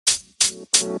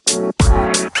Hi,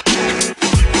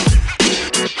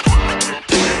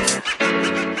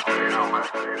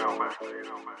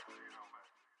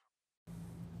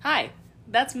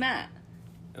 that's Matt.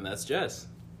 And that's Jess.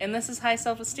 And this is High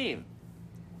Self-Esteem.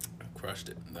 Crushed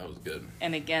it. That was good.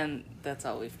 And again, that's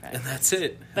all we've practiced. And that's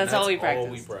it. That's all we practiced.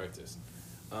 All we practiced.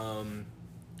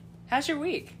 How's your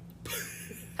week?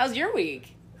 How's your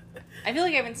week? I feel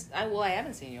like I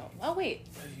haven't seen you. Oh, wait.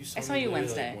 I saw you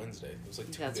Wednesday. Wednesday. It was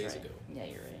like 2 That's days right. ago. Yeah,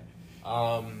 you're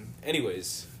right.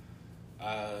 Anyways.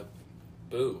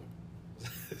 Boo.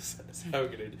 That's how we're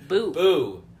gonna do. Boo.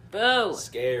 Boo. Boo.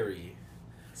 Scary.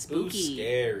 Spooky. Boo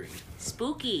scary.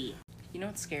 Spooky. You know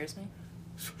what scares me?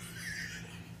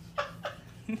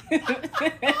 Do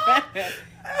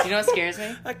you know what scares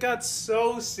me? That got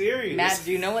so serious. Matt,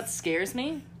 do you know what scares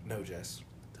me? No, Jess.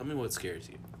 Tell me what scares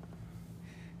you.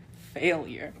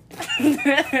 Failure.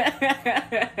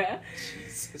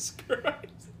 Jesus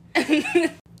Christ.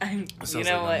 You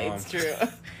know what? Like it's true.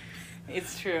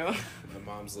 It's true. My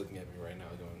mom's looking at me right now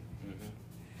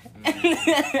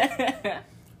going,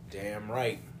 damn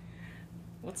right.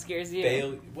 What scares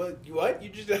you? What?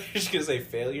 You're just gonna say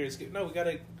failure? No, we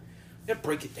gotta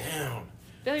break it down.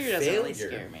 Failure doesn't really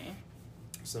scare me.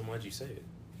 So then why'd you say it?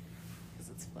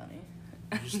 Because it's funny.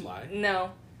 You just lie?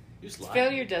 No. You just lie?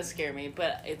 Failure does scare me,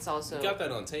 but it's also... You got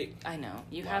that on tape. I know.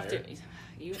 You Liar. have to...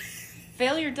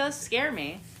 Failure does scare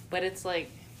me, but it's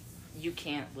like, you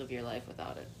can't live your life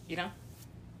without it. You know?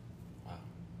 Wow.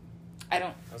 I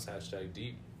don't... That was hashtag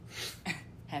deep.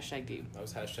 Hashtag deep. That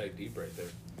was hashtag deep right there.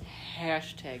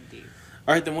 Hashtag deep.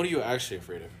 Alright, then what are you actually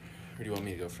afraid of? Or do you want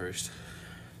me to go first?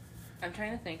 I'm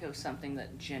trying to think of something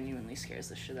that genuinely scares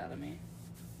the shit out of me.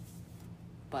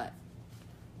 But...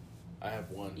 I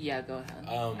have one. Yeah, go ahead.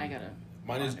 I gotta...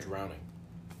 Mine is drowning.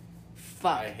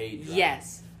 Fuck. I hate drowning.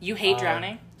 Yes. You hate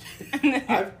drowning?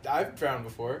 I've drowned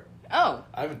before. Oh.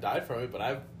 I haven't died from it, but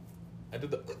I did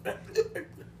the...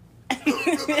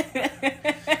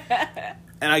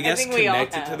 And I guess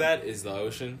connected to that is the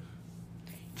ocean.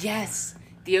 Yes.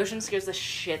 The ocean scares the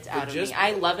shit out of me.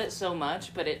 I love it so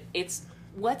much, but it's...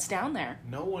 What's down there?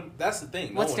 No one... That's the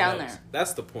thing. What's down there?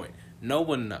 That's the point. No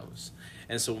one knows.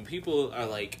 And so when people are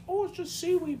like, oh, it's just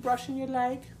seaweed brushing your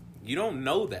leg. You don't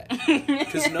know that.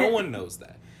 Because no one knows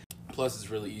that. Plus, it's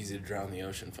really easy to drown in the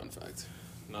ocean, fun fact.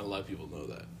 Not a lot of people know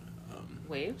that.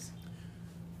 Waves?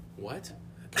 What?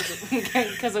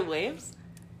 Because of waves?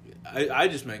 I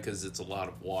just meant because it's a lot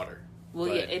of water. Well,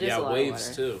 but, yeah, it is a lot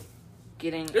waves of water.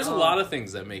 Too. There's a lot of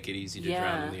things that make it easy to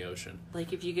drown in the ocean.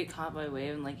 Like if you get caught by a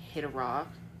wave and like hit a rock,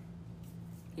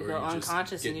 you go you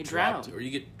unconscious and you drown. drown. Or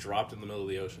you get dropped in the middle of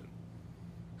the ocean.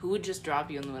 Who would just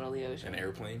drop you in the middle of the ocean? An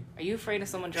airplane. Are you afraid of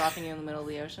someone dropping you in the middle of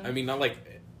the ocean? I mean, not like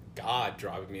God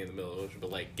dropping me in the middle of the ocean,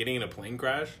 but like getting in a plane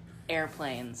crash.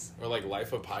 Airplanes. Or like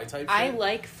life up high type shit. I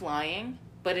like flying,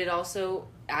 but it also...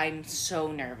 I'm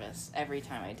so nervous every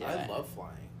time I do it. I love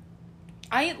flying.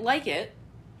 I like it,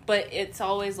 but it's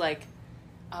always like...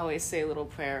 I always say a little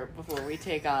prayer before we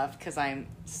take off because I'm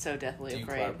so deathly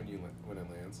afraid. Do you clap when it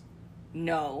lands?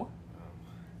 No.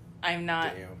 I'm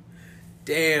not...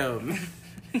 Damn.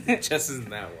 Jess isn't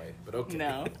that way, but okay.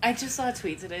 No. I just saw a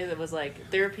tweet today that was like,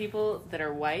 there are people that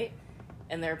are white,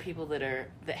 and there are people that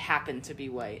happen to be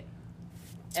white.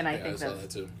 And I think saw that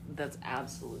too. That's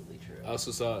absolutely true. I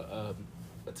also saw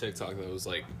a TikTok that was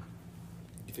like,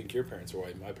 you think your parents are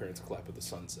white, my parents clap at the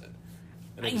sunset.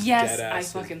 And it was yes, dead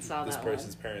ass, I fucking saw this that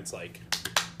person's parents like,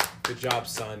 good job,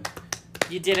 son.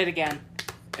 You did it again.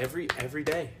 Every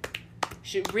day.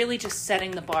 Really just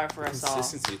setting the bar for us all.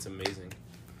 Consistency, it's amazing.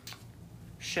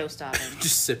 Show-stopping.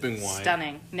 Just sipping wine.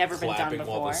 Stunning. Never been done before.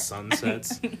 Clapping while the sun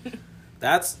sets.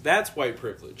 That's white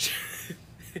privilege.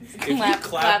 If you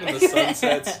clap when the sun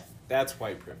sets, that's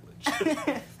white privilege.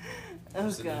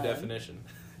 That's a new definition.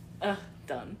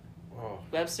 Done. Oh.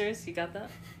 Webster's, you got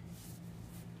that?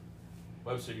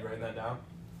 Webster, you writing that down?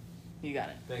 You got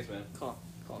it. Thanks, man. Cool.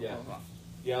 Yeah. Cool.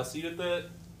 Yeah, I'll see you at the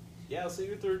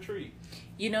retreat.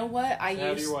 You know what?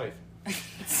 Have your wife.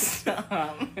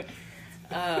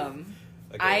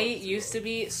 I used to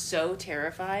be so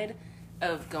terrified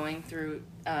of going through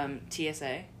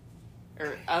TSA.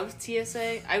 Or of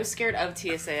TSA. I was scared of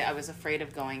TSA. I was afraid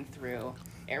of going through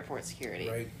airport security.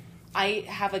 Right. I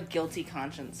have a guilty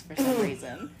conscience for some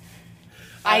reason.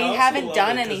 I haven't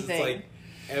done anything. It's like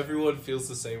everyone feels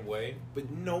the same way, but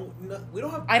no, we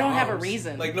don't have. I don't have a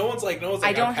reason. Like no one's like.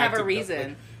 I don't have a reason.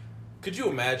 Like, could you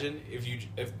imagine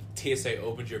if TSA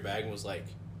opened your bag and was like,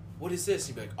 "What is this?"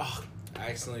 You'd be like, "Oh, I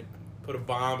accidentally put a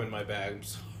bomb in my bag.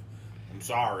 I'm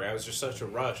sorry. I was just such a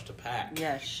rush to pack."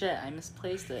 Yeah, shit. I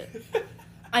misplaced it.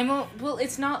 Well,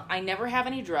 it's not. I never have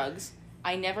any drugs.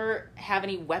 I never have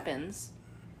any weapons.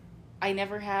 I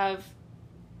never have,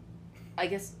 I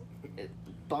guess,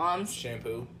 bombs.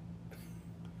 Shampoo.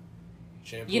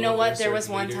 You know what? There was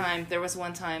one time. They're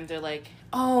like,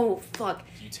 "Oh fuck!"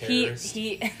 You terrorist.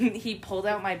 He pulled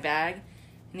out my bag,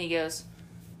 and he goes,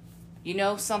 "You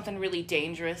know something really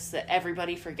dangerous that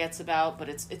everybody forgets about, but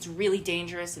it's really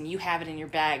dangerous, and you have it in your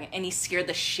bag." And he scared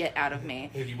the shit out of me.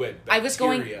 And you went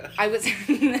bacteria. I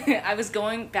was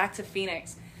going back to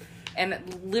Phoenix, and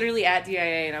literally at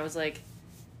DIA, and I was like,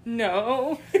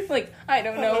 "No, like I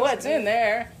don't know what's in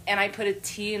there." And I put a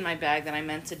tea in my bag that I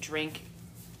meant to drink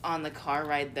on the car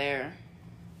ride there.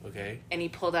 Okay. And he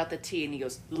pulled out the tea and he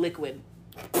goes, "Liquid."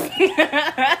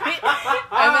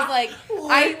 I was like,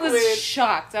 I was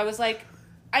shocked. I was like,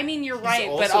 I mean, you're right,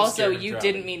 but also you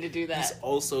didn't mean to do that. He's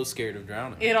also scared of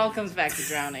drowning. It all comes back to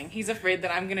drowning. He's afraid that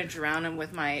I'm gonna drown him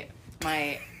with my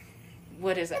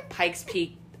what is it, Pikes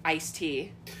Peak iced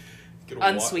tea,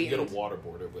 unsweetened. You get a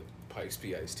waterboarder with Pikes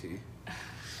Peak iced tea.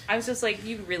 I was just like,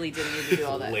 you really didn't need to do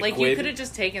all that. Liquid? Like, you could have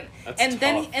just taken. That's and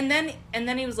tough.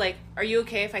 then he was like, "Are you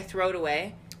okay if I throw it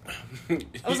away?" I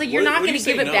was like, "You're not going to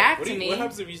give it back to me." What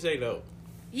happens if you say no?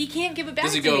 He can't give it back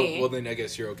Does he to go, me. "Well, then I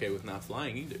guess you're okay with not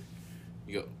flying either."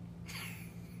 You go,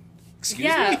 "Excuse me?"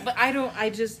 Yeah, but I don't.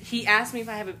 He asked me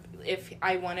if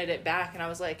I wanted it back, and I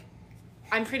was like,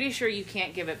 "I'm pretty sure you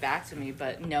can't give it back to me,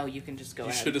 but no, you can just go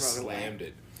ahead and throw it away." You should have slammed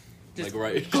it. Just like,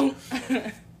 right. go.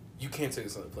 You can't take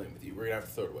this on the plane with you. We're going to have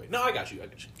to throw it away. No, I got you.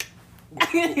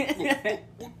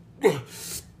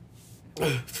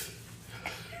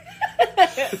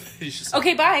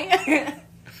 Okay, bye.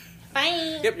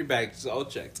 Bye. Yep, your bag's all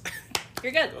checked.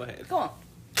 You're good. Go ahead. Go on.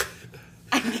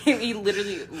 I gave you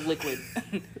literally liquid.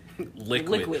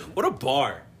 Liquid. What a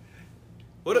bar.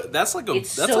 That's like a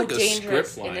It's that's so like a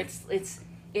dangerous, script line.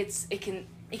 and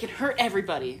it can hurt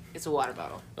everybody. It's a water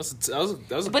bottle. That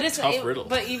was a But tough riddle.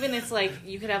 But even it's like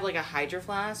you could have like a Hydro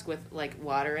Flask with like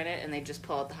water in it, and they just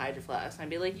pull out the Hydro Flask, and I'd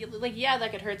be like, yeah,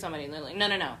 that could hurt somebody, and they're like,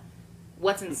 no,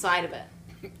 what's inside of it?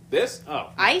 This? Oh,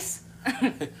 Ice. I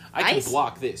can Ice?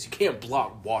 block this. You can't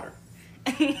block water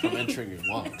from entering your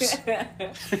lungs.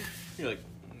 You're like,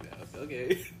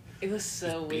 okay. It was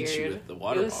so Just beat you weird. with the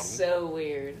water it was bottle. so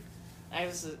weird.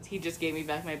 He just gave me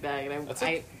back my bag, and That's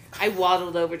I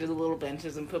waddled over to the little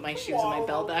benches and put my shoes and my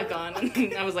belt back on,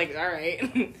 and I was like, all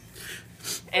right.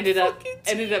 ended up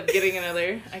getting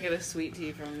another. I got a sweet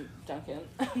tea from Dunkin'.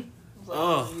 I was like,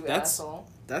 Oh, you that's asshole.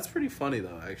 that's pretty funny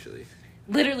though, actually.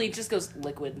 Literally just goes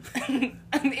liquid.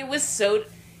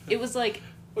 It was like,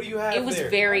 What do you have? it was there?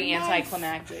 very A knife.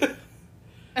 anticlimactic.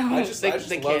 I just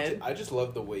kid.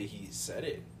 loved the way he said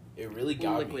it. It really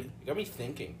got Liquid. me. It got me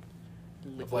thinking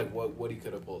of Liquid. like what he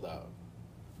could have pulled out.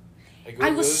 Like, I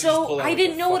what was if he just so- pulled out, I like,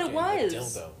 didn't a know what it fucking,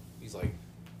 was. dildo? He's like,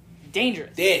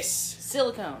 Dangerous. this.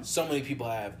 Silicone. So many people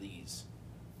have these.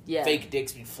 Yeah. Fake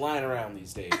dicks be flying around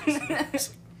these days.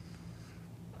 It's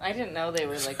I didn't know they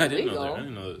were like I didn't illegal.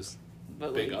 know there was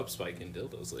But big like, upspike in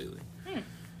dildos lately.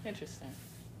 interesting.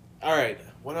 All right,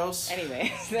 what else?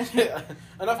 Anyways. Enough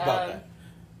about Um, that.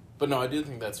 But no, I do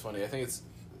think that's funny. I think it's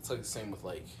like the same with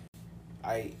like,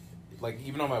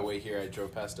 even on my way here, I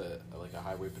drove past a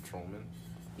highway patrolman.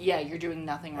 Yeah, you're doing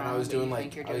nothing wrong. And I was but doing you like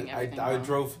think you're doing everything I wrong.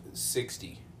 drove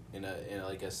 60 in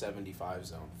a 75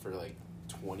 zone for like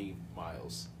 20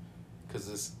 miles,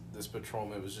 because this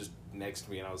patrolman was just next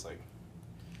to me, and I was like,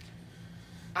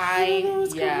 I don't know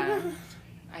what's going on.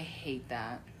 I hate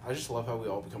that. I just love how we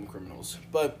all become criminals.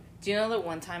 But Do you know that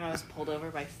one time I was pulled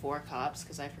over by 4 cops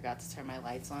because I forgot to turn my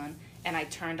lights on, and I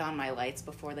turned on my lights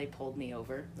before they pulled me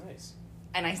over, nice.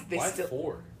 and they Why still.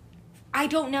 4? I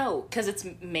don't know, because it's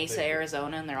Mesa, They-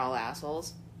 Arizona, and they're all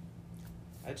assholes.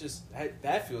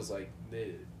 That feels like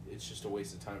it's just a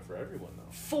waste of time for everyone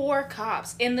though. 4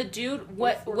 cops, and the dude.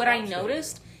 What four I cops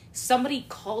noticed? Somebody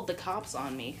called the cops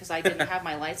on me because I didn't have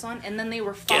my lights on, and then they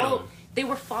were Get 'em. They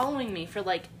were following me for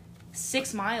like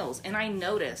 6 miles, and I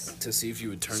noticed. To see if you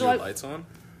would turn So your I- lights on?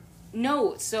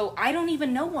 No, so I don't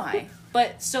even know why.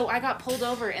 But so I got pulled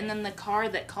over, and then the car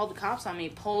that called the cops on me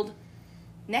pulled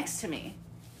next to me.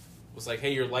 Was like,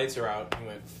 hey, your lights are out. He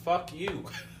went, fuck you.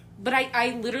 But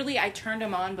I literally turned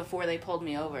him on before they pulled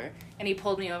me over, and he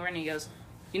pulled me over, and he goes,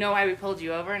 "You know why we pulled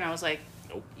you over?" And I was like,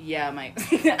 Nope. "Yeah, my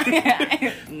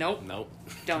nope, Nope.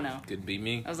 don't know." Could be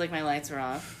me. I was like, "My lights are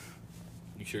off."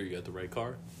 You sure you got the right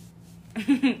car?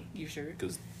 You sure?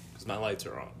 Because my lights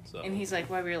are on. So. And he's like,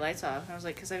 "Why were your lights off?" And I was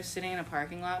like, "Because I was sitting in a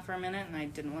parking lot for a minute, and I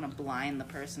didn't want to blind the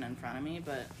person in front of me."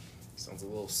 But Sounds a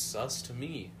little sus to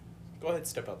me. Go ahead,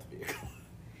 step out the vehicle.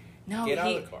 no, Get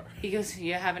out of the car. He goes,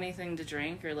 "You have anything to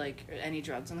drink or like any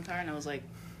drugs in the car?" And I was like,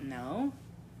 "No."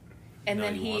 And No,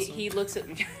 then you want some? he looks at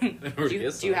me. Or do get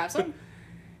you some. have some?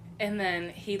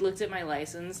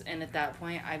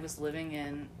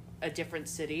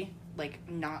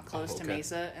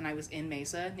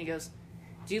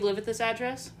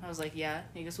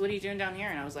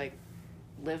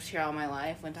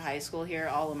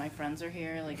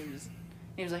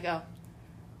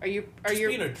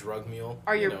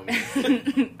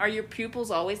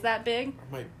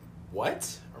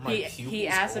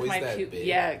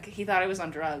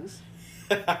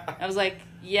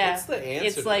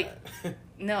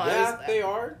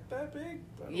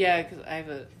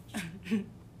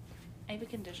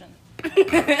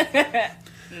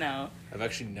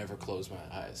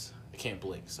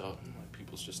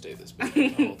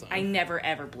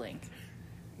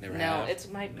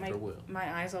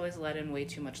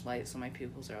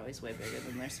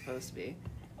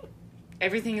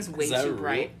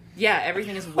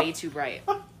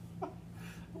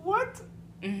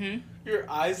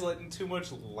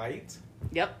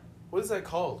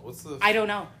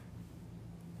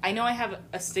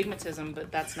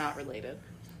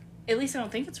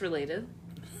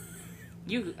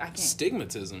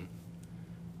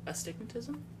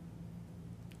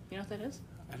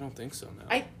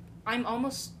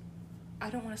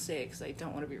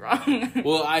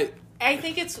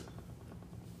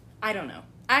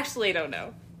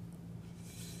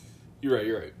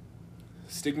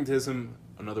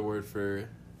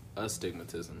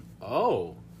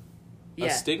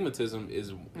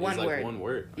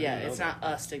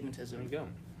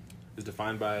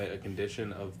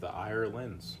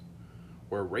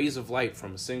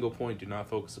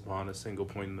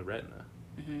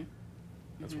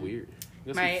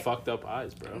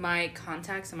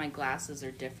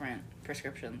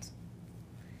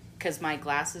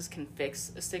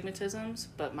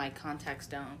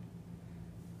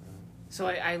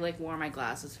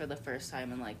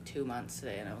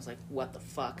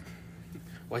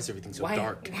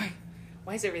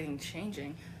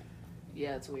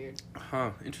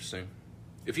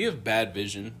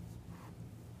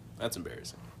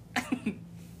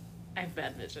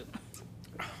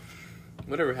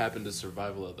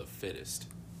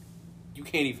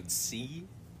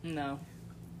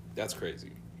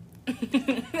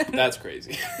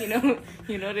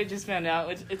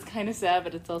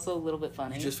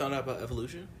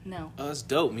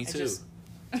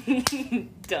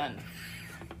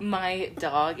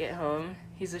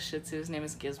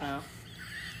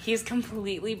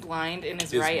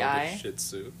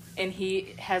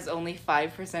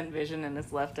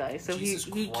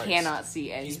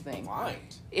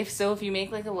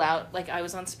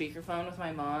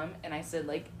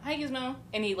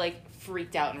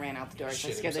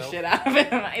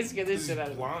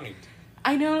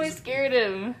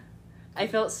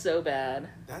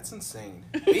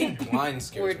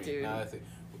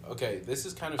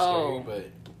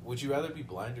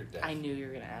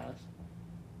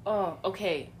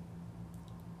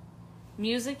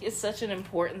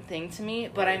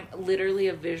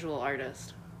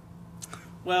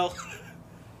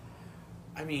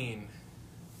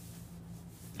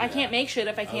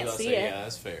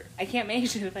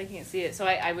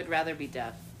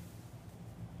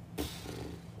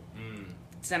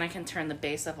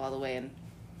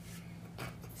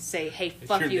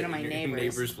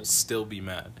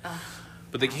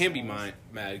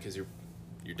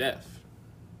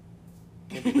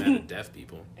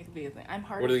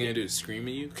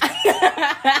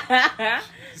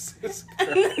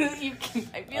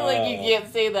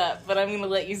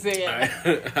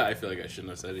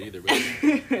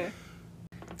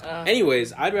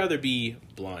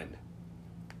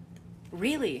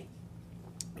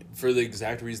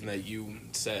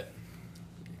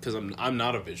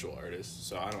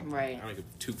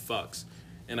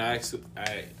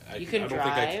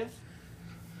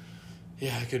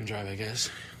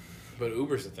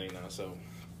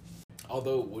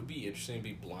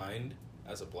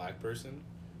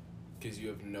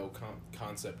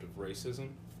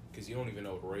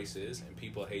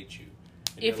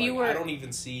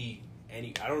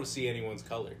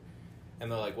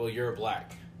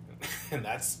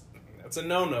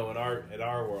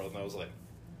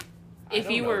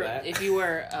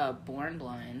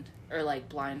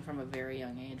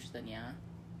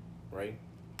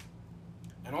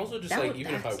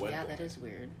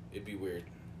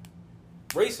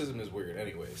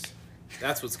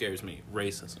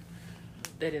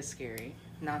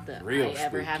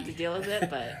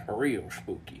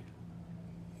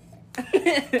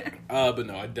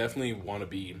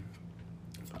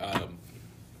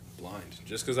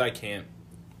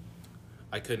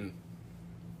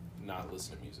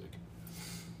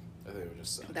 I think it would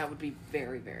just suck. That would be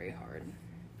very, very hard.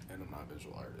 And I'm not a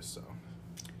visual artist, so.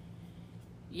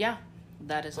 Yeah,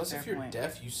 that is Plus, a fair if you're point.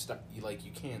 deaf,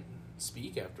 you can't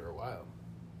speak after a while.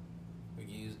 Like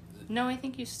No, I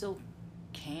think you still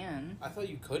can. I thought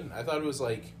you couldn't. I thought it was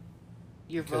like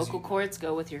Your vocal cords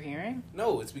go with your hearing?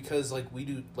 no. It's because like we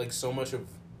do like so much of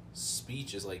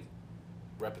speech is like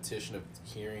repetition of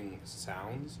hearing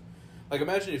sounds. Like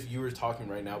imagine if you were talking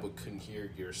right now but couldn't hear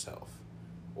yourself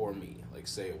or me like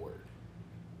say a word.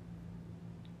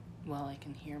 Well, I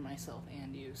can hear myself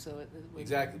and you, so it would...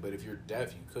 Exactly, but if you're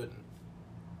deaf, you couldn't.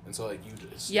 And so, like,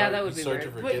 that would be start weird.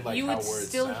 to forget, but like, you how would words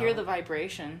still sound. hear the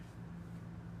vibration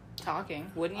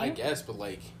talking, wouldn't you? I guess, but,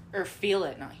 like... Or feel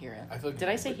it, not hear it. I feel like Did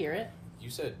I say hear it? You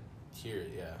said hear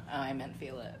it, yeah. Oh, I meant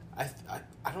feel it.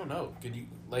 I don't know. Could you...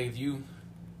 Like, if you...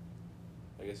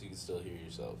 I guess you could still hear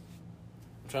yourself.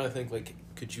 I'm trying to think, like,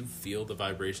 could you feel the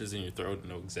vibrations in your throat and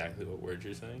know exactly what words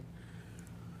you're saying?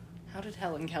 How did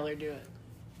Helen Keller do it?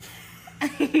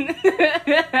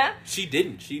 She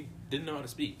didn't. She didn't know how to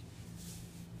speak.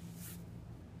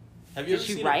 Have you Did ever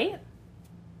she seen write?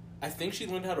 I think she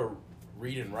learned how to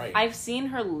read and write. I've seen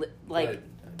her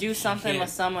do something can't. with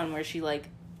someone where she like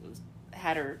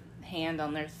had her hand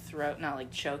on their throat, not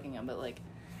like choking them, but like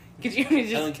could you Helen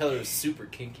just Keller is super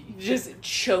kinky. just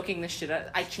choking the shit out?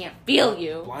 I can't feel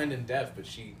you. Blind and deaf, but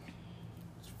she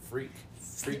freak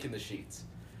in the sheets.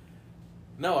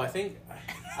 No, I think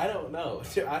I don't know.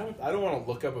 I don't want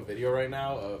to look up a video right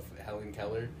now of Helen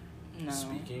Keller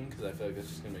speaking because I feel like that's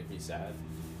just gonna make me sad.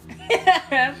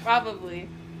 Probably.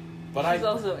 But She's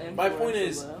also my point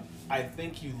is, though. I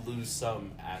think you lose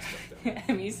some aspect of it.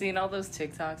 Have you seen all those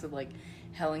TikToks of like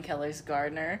Helen Keller's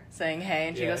gardener saying hey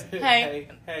and she Yeah. goes hey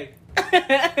hey.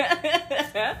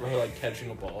 Or like catching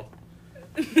a ball.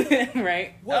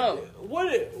 right?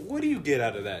 What do you get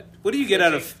out of that? What do you get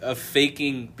out of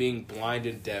faking being blind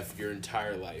and deaf your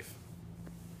entire life?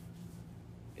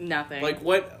 Nothing. Like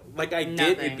what? Like I get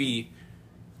Nothing. it'd be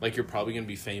like you're probably gonna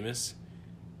be famous.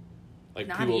 Like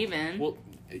Not people, even. Well,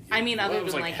 I mean, well, other it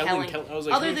was than like Helen. Keller. I was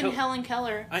like, Other than Helen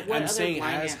Keller, what I'm other saying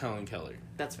blind as man- Helen Keller.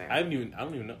 That's fair. I don't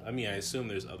even know. I mean, I assume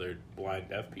there's other blind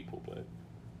deaf people, but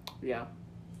Yeah.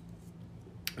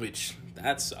 which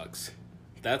that sucks.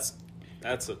 That's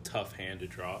a tough hand to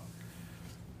draw.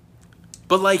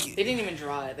 But like, They didn't even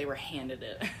draw it; they were handed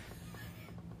it.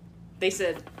 They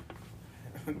said,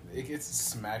 it gets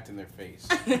smacked in their face.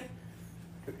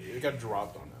 It got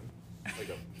dropped on them like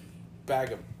a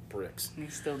bag of bricks. "You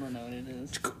still don't know what it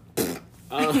is."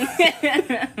 Um,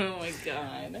 Oh my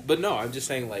god! but no, I'm just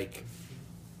saying like,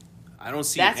 I don't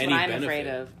see That's any what I'm benefit. afraid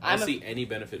of. I don't see any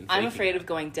benefit in I'm faking afraid that. of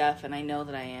going deaf, and I know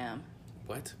that I am.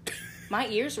 What? My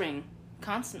ears ring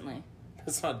constantly.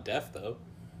 That's not deaf though.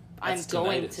 I'm That's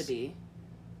going tinnitus. to be.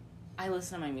 I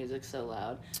listen to my music so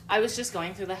loud. I was just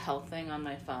going through the health thing on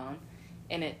my phone,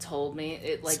 and it told me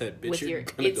it like Said, "Bitch, with you're your.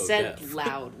 gonna It go said deaf."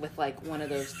 loud with like one of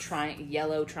those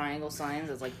yellow triangle signs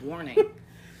that's like warning.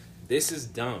 This is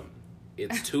dumb.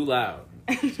 It's too loud.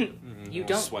 You I'll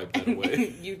don't swipe that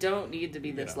away. You don't need to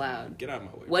be this loud. Get out of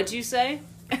my way. What'd you say?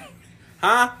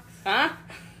 Huh? Huh?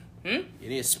 You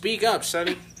need to speak up,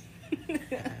 sonny.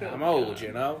 I'm old,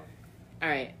 you know. All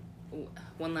right.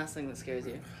 One last thing that scares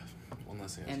you. One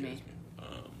last thing. that And scares me.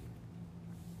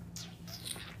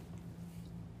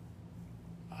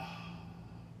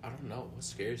 I don't know what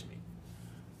scares me.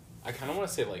 I kind of want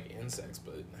to say like insects,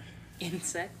 but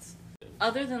Insects.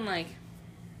 Other than like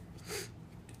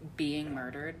being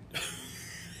murdered.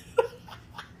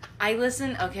 I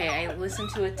listen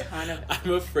to a ton of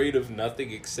I'm afraid of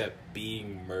nothing except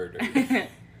being murdered.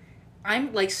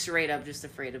 I'm like straight up just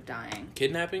afraid of dying.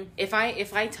 Kidnapping? If I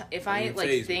Doesn't like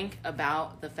faze me. think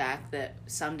about the fact that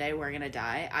someday we're gonna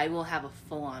die, I will have a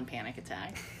full on panic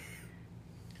attack.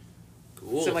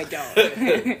 Cool. So I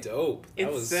don't. Dope.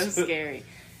 It's so scary.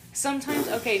 Sometimes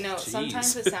Jeez.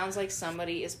 sometimes it sounds like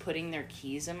somebody is putting their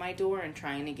keys in my door and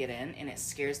trying to get in, and it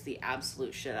scares the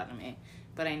absolute shit out of me.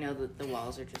 But I know that the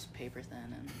walls are just paper thin,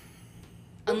 and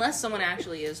unless someone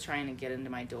actually is trying to get into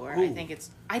my door, I Who? think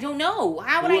it's. I don't know.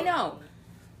 How would I know?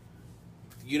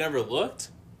 You never looked?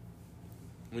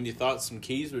 When you thought some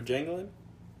keys were jingling?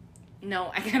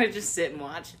 No, I gotta just sit and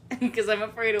watch because I'm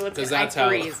afraid of what's. Because I that's how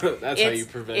freeze. that's how you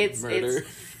prevent murder.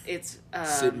 It's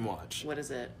Sit and watch. What is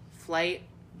it? Flight,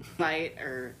 fight,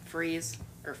 or freeze,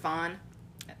 or fawn?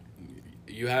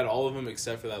 You had all of them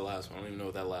except for that last one. I don't even know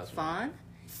what that last one Fawn?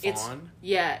 was. Fawn?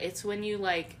 It's when you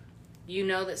like, you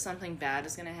know that something bad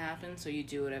is gonna happen, so you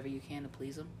do whatever you can to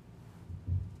please them.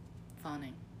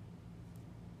 Fawning.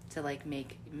 To like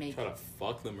make. Try to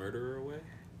fuck the murderer away?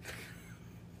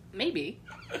 Maybe.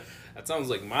 That sounds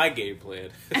like my game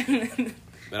plan.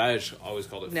 But I just always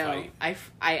called it fight.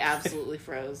 I absolutely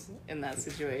froze in that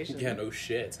situation. Yeah, no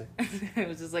shit. It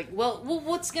was just like, well,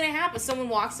 what's gonna happen? Someone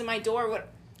walks in my door. What?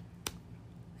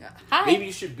 Hi. Maybe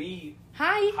you should be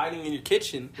Hi. hiding in your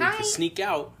kitchen where Hi. you can sneak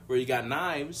out, where you got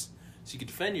knives, so you can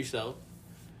defend yourself.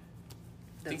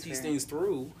 That's Think these fair. things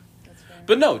through. That's fair.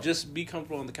 But no, just be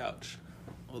comfortable on the couch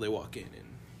while they walk in.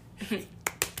 And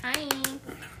Hi.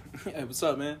 hey, what's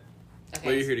up, man? Okay.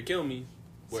 Well, you're here to kill me.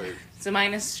 Word. So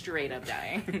mine is straight up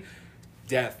dying.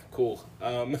 Death. Cool.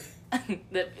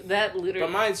 that literally. But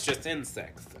mine's just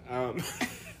insects.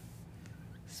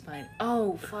 Spine.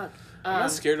 Oh fuck. I'm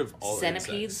not scared of all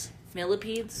centipedes, insects.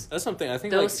 millipedes. That's something I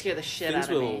think. Those like, scare the shit things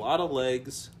out of with me. a lot of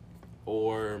legs,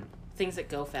 or Things that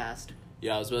go fast.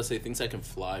 yeah, I was about to say things that can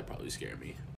fly probably scare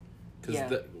me. Cause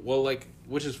Yeah.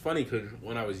 which is funny because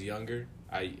when I was younger,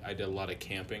 I did a lot of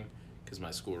camping because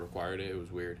my school required it. It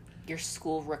was weird. Your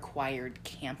school required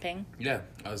camping. Yeah,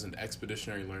 I was in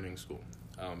expeditionary learning school.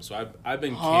 So I've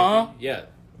been Huh? camping. Yeah,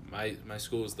 my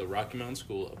school is the Rocky Mountain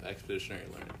School of Expeditionary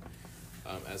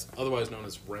Learning, as otherwise known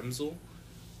as REMSL.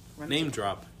 Name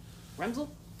drop. Remsel?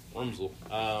 REMSL.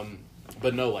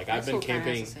 But no, like I've been Remsel kinda has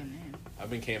camping. the same name. I've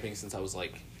been camping since I was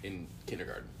like in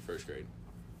kindergarten, first grade.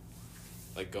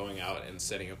 Like going out and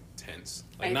setting up tents,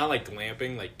 like not like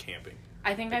glamping, like camping.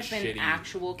 I think Like I've been shitty,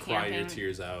 actual cry your camping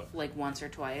tears out. like once or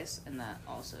twice, and that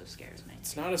also scares me.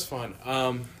 It's not as fun.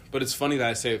 But it's funny that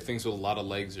I say things with a lot of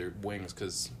legs or wings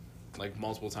because, like,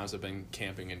 multiple times I've been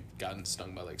camping and gotten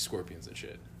stung by like scorpions and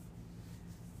shit.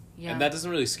 Yeah, And that doesn't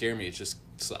really scare me. It just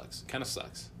sucks. Kind of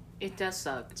sucks. it does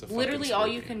suck. It's a fucking Literally, all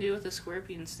you scorpion. can do with a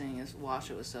scorpion sting is wash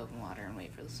it with soap and water and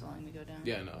wait for the swelling to go down.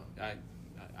 Yeah, no,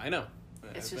 I know.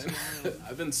 It's I've just been, wild.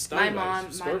 I've been stung by my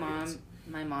scorpions.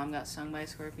 mom got stung by a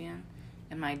scorpion,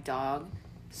 and my dog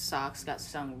Socks got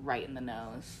stung right in the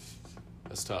nose.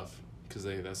 That's tough because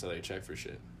that's how they check for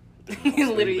shit.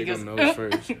 Literally They go goes nose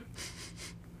first.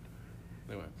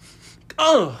 They went,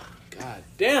 oh, god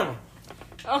damn.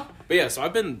 Oh. But yeah, so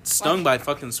I've been stung by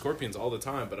fucking scorpions all the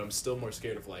time, but I'm still more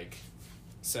scared of like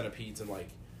centipedes and like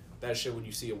that shit when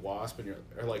you see a wasp and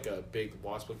or like a big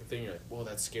wasp looking thing, you're like, whoa,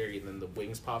 that's scary, and then the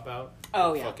wings pop out.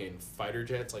 Oh, like yeah. Fucking fighter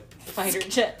jets, like Fighter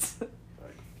jets.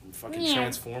 like fucking Yeah.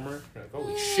 Transformer. You're like,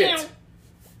 holy shit.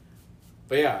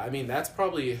 But yeah, I mean that's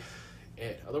probably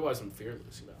it. Otherwise I'm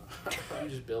fearless, you know. I'm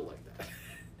just built like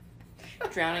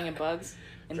that. Drowning in bugs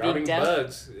and Drowning being deaf.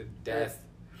 bugs, death.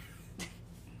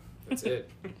 That's it.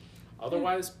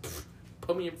 Otherwise,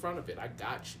 put me in front of it. I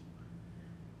got you.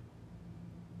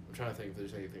 I'm trying to think if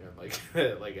there's anything I'm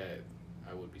like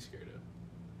I would be scared of.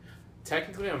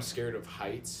 Technically, I'm scared of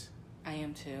heights, I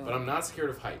am too. but I'm not scared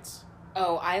of heights.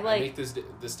 Oh, I I like. make this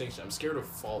distinction. I'm scared of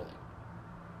falling.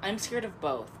 I'm scared of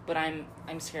both, but I'm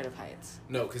scared of heights.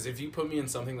 No, because if you put me in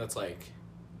something that's like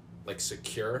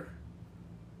secure,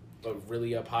 but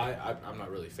really up high, I'm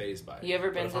not really fazed by it. You ever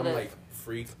But been if to I'm the- like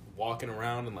freak walking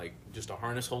around and like just a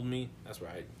harness holding me, that's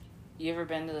right. You ever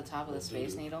been to the top of the Will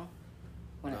Space do. Needle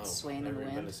when it's swaying in I've the never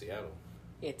been wind? to Seattle.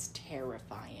 It's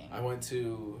terrifying. I've been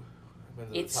to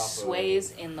It the top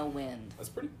sways of, in the wind. That's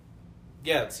pretty.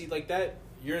 Yeah, see, like that.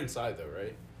 You're inside though,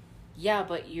 right? Yeah,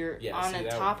 but you're Yeah, on see, the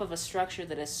that top of a structure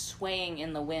that is swaying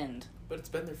in the wind. But it's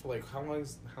been there for like how long?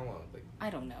 Like I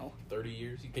don't know. 30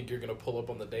 years? You think you're gonna pull up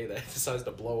on the day that it decides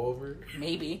to blow over?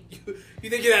 Maybe. You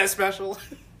think you're that special?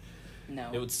 No.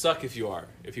 It would suck if you are.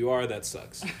 If you are, that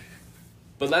sucks.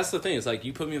 But that's the thing. It's like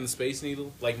you put me in the Space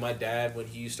Needle. Like my dad, when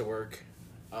he used to work,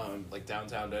 like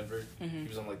downtown Denver, Mhm. he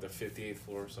was on like the 58th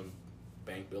floor of some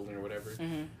bank building or whatever.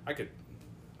 Mhm. I could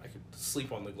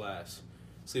sleep on the glass,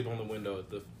 sleep on the window at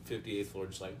the 58th floor,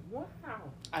 just like wow.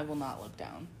 I will not look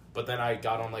down. But then I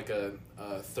got on like a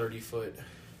 30-foot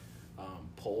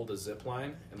pole to zip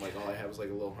line, and like all I had was like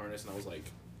a little harness, and I was like.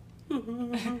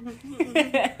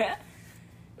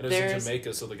 And it was in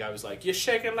Jamaica, so the guy was like, "You're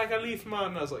shaking like a leaf, man."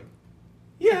 And I was like,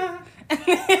 "Yeah,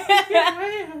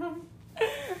 I am."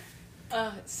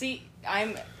 See,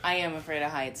 I am afraid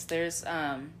of heights. There's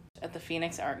at the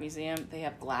Phoenix Art Museum, they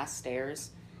have glass stairs,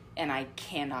 and I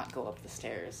cannot go up the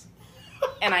stairs.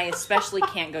 And I especially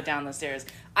can't go down the stairs.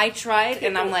 I tried,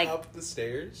 and I'm like, up the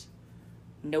stairs.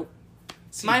 nope.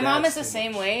 See, My mom is that's the too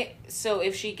same much. way. So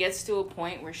if she gets to a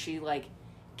point where she like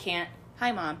can't,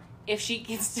 hi mom. If she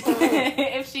gets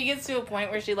to a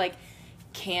point where she like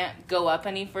can't go up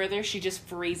any further, she just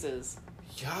freezes.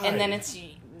 God. And then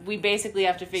we basically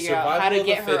have to figure out Survival how to of the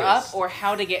get her up fittest. or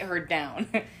how to get her down.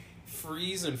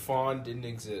 freeze and fawn didn't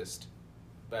exist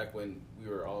back when we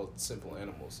were all simple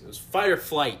animals. It was fight or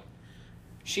flight.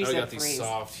 She Now we said got these freeze.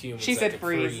 soft humans. She that said can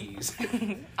freeze.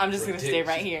 I'm just gonna stay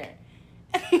right here.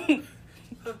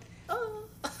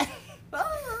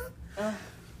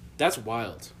 That's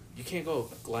wild. You can't go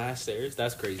up glass stairs?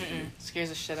 That's crazy. Scares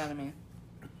the shit out of me.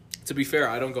 To be fair,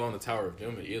 I don't go on the Tower of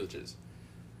Doom at Elitch's.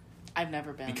 I've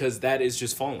never been. Because that is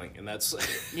just falling, and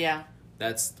that's... Yeah.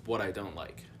 That's what I don't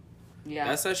like. Yeah.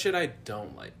 That's that shit I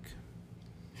don't like.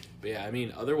 But yeah, I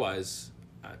mean, otherwise,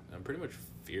 I'm pretty much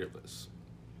fearless.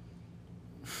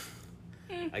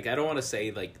 Like, I don't want to say,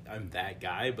 like, I'm that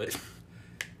guy, but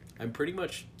I'm pretty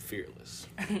much fearless.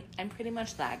 I'm pretty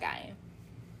much that guy.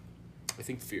 I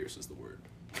think fierce is the word.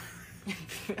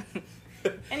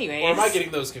 Anyways. Or am I getting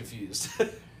those confused?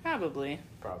 Probably.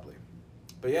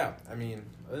 But yeah, I mean,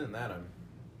 other than that, I'm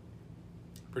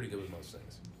pretty good with most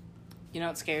things. You know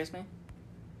what scares me?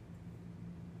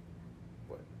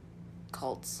 What?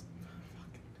 Cults.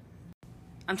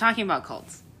 I'm talking about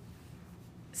cults.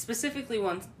 Specifically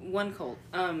one cult.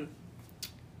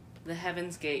 The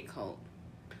Heaven's Gate cult.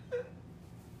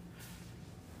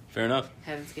 Fair enough.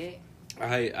 Heaven's Gate.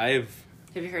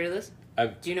 Have you heard of this?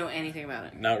 Do you know anything about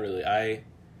it? Not really.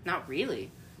 Not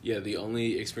really? Yeah, the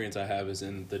only experience I have is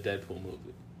in the Deadpool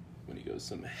movie. When he goes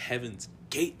some Heaven's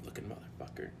Gate looking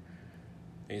motherfucker.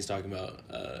 And he's talking about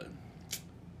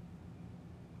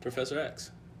Professor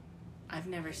X. I've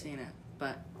never seen it,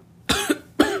 but...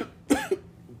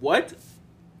 What?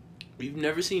 You've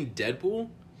never seen Deadpool?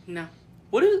 No.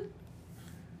 What is...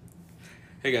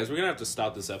 Hey guys, we're gonna have to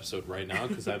stop this episode right now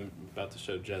because I'm about to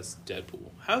show Jess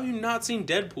Deadpool. How have you not seen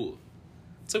Deadpool?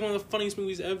 It's like one of the funniest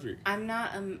movies ever. I'm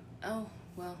not... oh,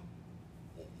 well...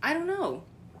 I don't know.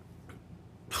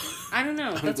 I'm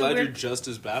glad you're just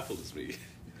as baffled as me.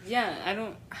 Yeah, I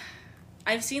don't...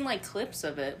 I've seen, like, clips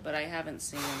of it, but I haven't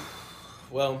seen...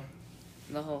 Well...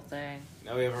 the whole thing.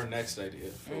 Now we have our next idea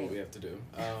for what we have to do.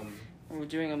 We're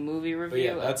doing a movie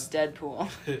review of Deadpool.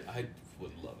 I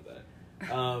would love that.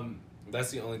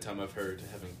 That's the only time I've heard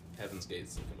Heaven's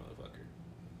Gates like a motherfucker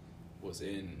was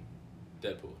in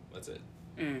Deadpool. That's it.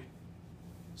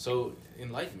 So,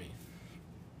 enlighten me.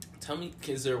 Tell me,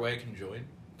 is there a way I can join?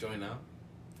 Join now?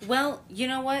 Well, you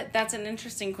know what? That's an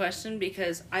interesting question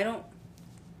because I'm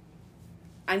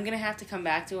going to have to come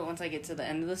back to it once I get to the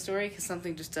end of the story because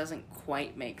something just doesn't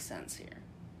quite make sense here.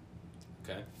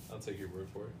 Okay, I'll take your word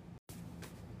for it.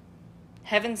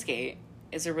 Heaven's Gate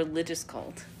is a religious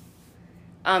cult.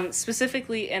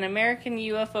 Specifically, an American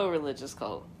UFO religious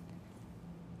cult.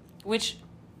 Which...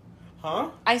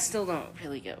 Huh? I still don't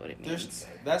really get what it means.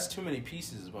 That's too many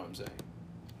pieces is what I'm saying.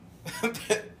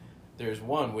 There's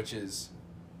one, which is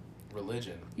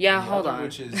religion. Yeah, hold on.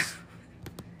 Which is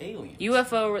aliens.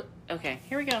 Okay,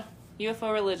 here we go.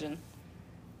 UFO religion.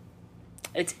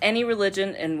 It's any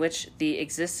religion in which the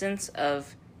existence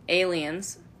of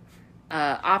aliens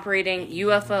operating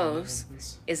UFOs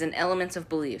is an element of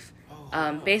belief.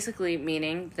 Basically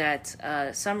meaning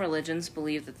that some religions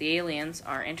believe that the aliens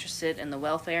are interested in the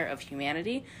welfare of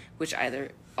humanity, which either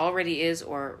already is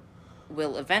or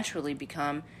will eventually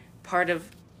become part of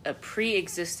a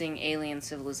pre-existing alien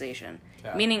civilization.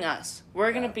 Yeah. Meaning us.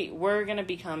 We're gonna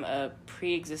become a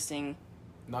pre-existing...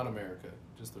 Not America,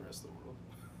 just the rest of the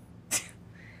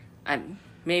world.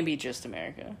 Maybe just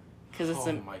America. Because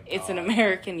it's an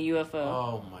American UFO.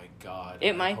 Oh my god.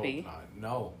 It might be. Not.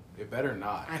 No, it better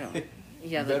not. I don't...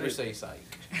 Yeah, you better say psych.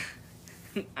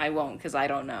 I won't, because I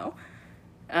don't know.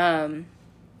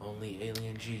 Only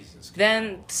alien Jesus.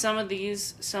 Then some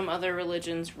other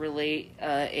religions relate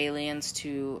aliens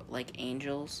to, like,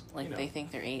 angels. Like, they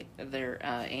think they're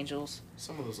angels.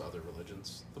 Some of those other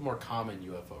religions. The more common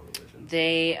UFO religions.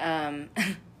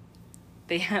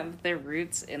 They have their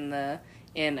roots in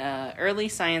early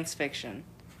science fiction.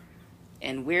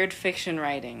 And weird fiction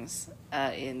writings,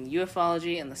 in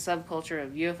ufology and the subculture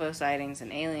of UFO sightings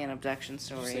and alien abduction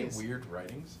stories. Did you say weird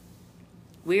writings?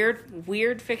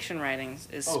 Weird fiction writings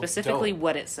is specifically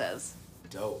what it says.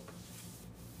 Dope.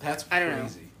 That's crazy. I don't know.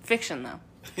 Fiction, though.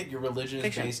 Your religion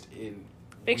is based in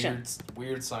fiction.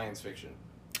 Weird science fiction.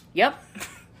 Yep.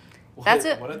 That's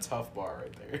it. What a tough bar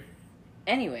right there.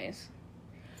 Anyways.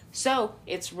 So,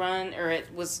 it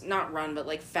was not run, but,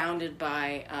 like, founded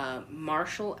by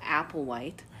Marshall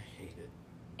Applewhite. I hate it.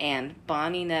 And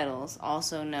Bonnie Nettles,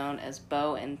 also known as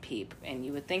Bo and Peep. And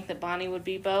you would think that Bonnie would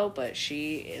be Bo, but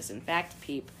she is, in fact,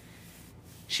 Peep.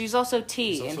 She's also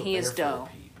T, and he is Doe.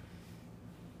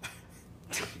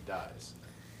 She dies.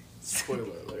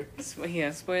 Spoiler alert.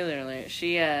 Yeah, spoiler alert.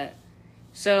 She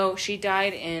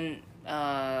died in,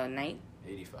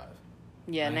 85.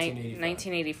 Yeah,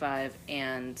 1985,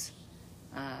 and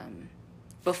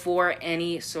before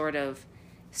any sort of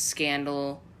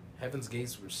scandal... Heaven's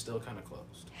Gates were still kind of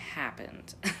closed.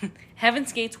 ...happened.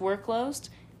 Heaven's Gates were closed.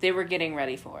 They were getting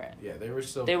ready for it. Yeah, they were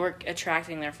still... They were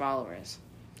attracting their followers.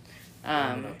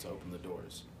 Enough to open the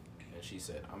doors. And she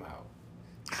said, I'm out.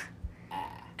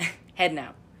 Heading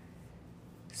out.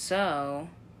 So.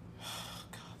 Oh,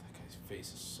 God, that guy's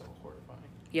face is so horrifying.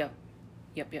 Yep.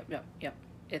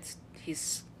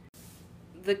 He's.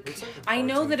 I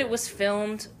know that it was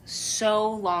filmed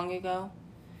so long ago,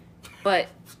 but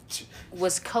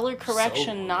was color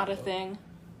correction not a thing?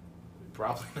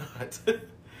 Probably not.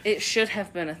 It should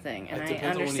have been a thing, and I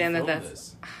understand that that's...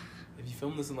 This. If you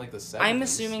filmed this in, like, the 70s... I'm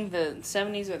assuming the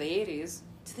 70s or the 80s.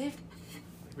 Do they have...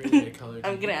 Really color TV?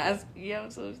 I'm gonna ask... Yeah,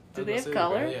 so do they have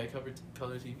color? Yeah, I covered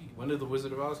color TV. When did The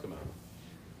Wizard of Oz come out?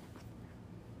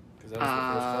 Because that was the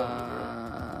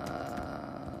first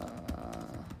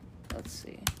color. Let's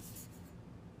see.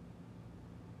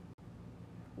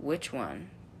 Which one?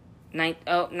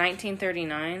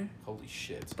 1939? Holy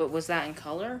shit. But was that in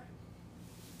color?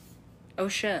 Oh,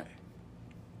 shit.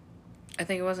 I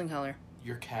think it was in color.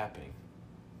 You're capping.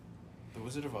 The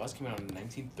Wizard of Oz came out in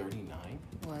 1939?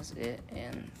 Was it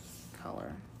in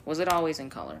color? Was it always in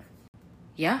color?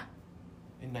 Yeah.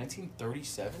 In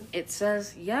 1937? It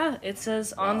says, wow.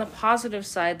 On the positive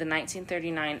side, the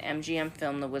 1939 MGM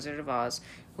film The Wizard of Oz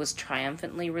was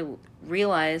triumphantly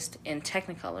realized in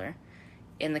Technicolor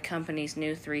in the company's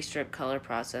new 3-strip color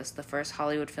process. The first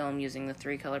Hollywood film using the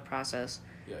 3-color process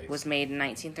was made in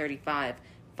 1935.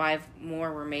 5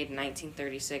 more were made in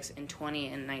 1936 and 20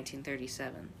 in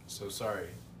 1937. So sorry.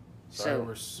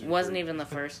 So wasn't even the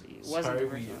first. Wasn't sorry, the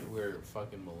first one. we're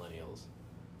fucking millennials.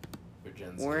 We're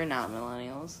Gen Z. We're not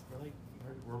millennials.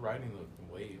 We're riding the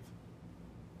wave.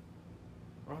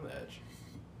 We're on the edge.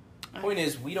 Point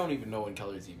is, we don't even know when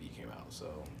color TV came out,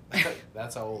 so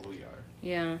that's how old we are.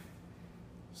 Yeah.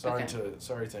 Sorry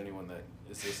to anyone that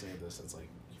is listening to this that's like,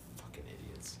 you fucking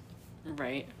idiots.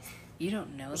 Right. You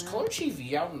don't know Was that? color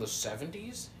TV out in the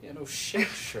 70s? Yeah, no shit,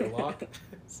 Sherlock.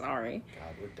 Sorry.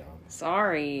 God, we're dumb.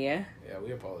 Sorry. Yeah,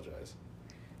 we apologize.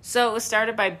 So it was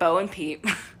started by Bo and Peep.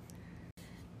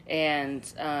 And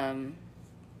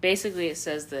basically it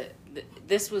says that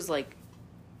this was like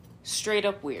straight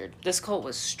up weird. This cult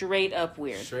was straight up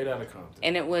weird. Straight out of Compton.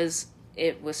 And it was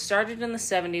started in the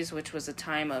 70s, which was a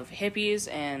time of hippies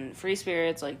and free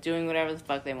spirits, like doing whatever the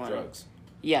fuck they wanted. Drugs.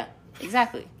 Yeah,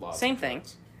 exactly. Lots Same of thing.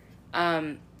 drugs.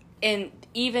 And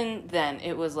even then,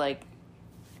 it was like,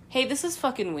 hey, this is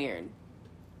fucking weird.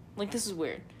 Like, this is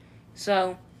weird.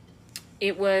 So,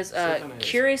 it was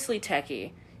curiously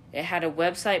techie. It had a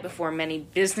website before many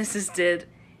businesses did,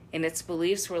 and its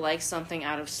beliefs were like something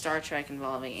out of Star Trek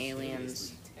involving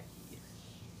aliens,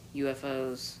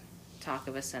 UFOs, talk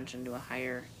of ascension to a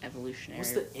higher evolutionary...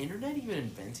 Was the internet even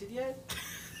invented yet?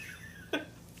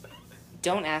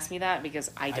 Don't ask me that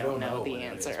because I don't know the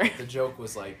answer. The joke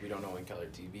was like, we don't know when color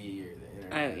TV or the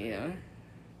internet. Oh, yeah.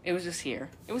 It was just here.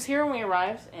 It was here when we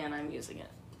arrived, and I'm using it.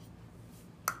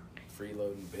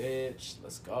 Freeloading, bitch.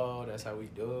 Let's go. That's how we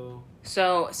do.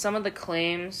 So, some of the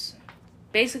claims...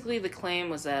 Basically, the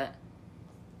claim was that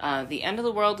the end of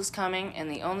the world is coming, and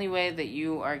the only way that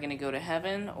you are going to go to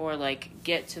heaven or, like,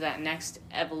 get to that next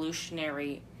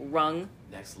evolutionary rung...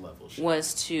 Next level shit.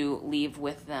 Was to leave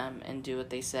with them and do what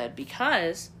they said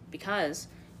because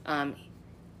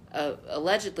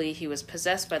allegedly he was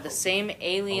possessed by the same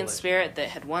alien spirit that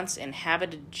had once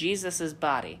inhabited Jesus'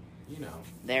 body. You know.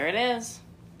 There it is.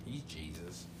 He's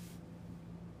Jesus.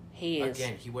 He is.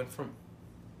 Again, he went from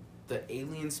the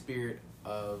alien spirit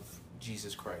of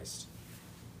Jesus Christ.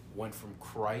 Went from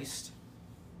Christ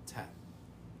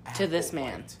to this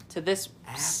man. To this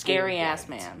scary-ass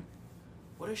man.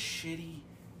 What a shitty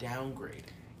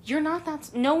downgrade. You're not that...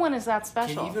 No one is that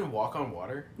special. Can you even walk on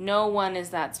water? No one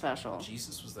is that special.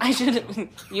 Jesus was that special.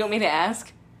 You want me to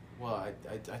ask? Well,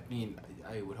 I mean,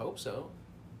 I would hope so.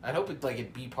 I'd hope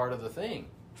it'd be part of the thing.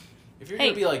 If you're going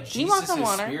to be like, Jesus'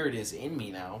 spirit is in me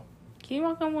now. Can you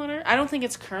walk on water? I don't think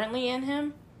it's currently in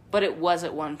him, but it was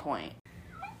at one point.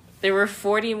 There were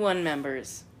 41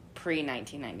 members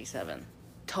pre-1997.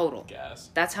 Total. Gas.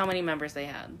 That's how many members they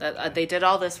had. They did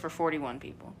all this for 41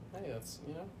 people. Hey, that's,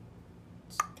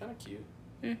 it's kind of cute.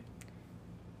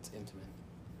 It's intimate.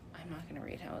 I'm not going to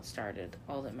read how it started.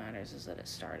 All that matters is that it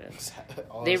started.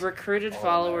 They recruited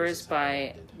followers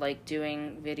by, like,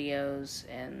 doing videos,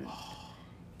 and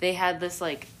they had this,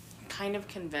 like, kind of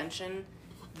convention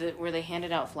where they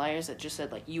handed out flyers that just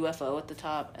said, like, UFO at the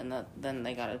top, and then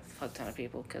they got a fuck ton of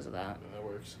people because of that. That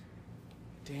works.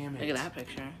 Damn it. Look at that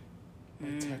picture.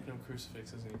 My techno crucifix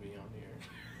isn't going to be on here.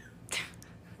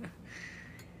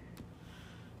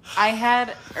 I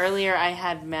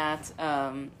had Matt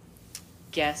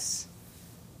guess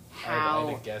how...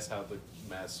 I had to guess how the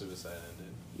mass suicide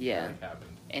ended. Yeah. What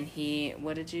happened. And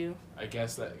what did you... I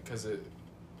guess that, because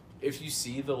if you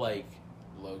see the, like,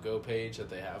 logo page that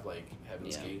they have, like,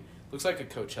 Heaven's Gate, Looks like a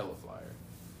Coachella flyer.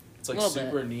 It's like Little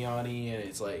super bit. neon-y, and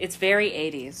it's like... It's very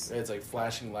 80s. It's like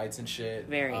flashing lights and shit.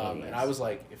 Very 80s. And I was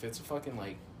like, if it's a fucking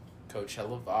like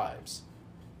Coachella vibes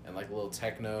and like a little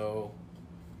techno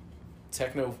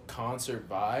concert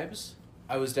vibes,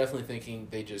 I was definitely thinking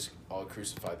they just all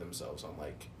crucified themselves on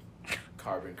like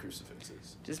carbon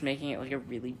crucifixes. Just making it like a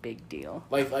really big deal.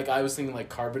 Like I was thinking like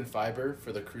carbon fiber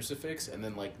for the crucifix and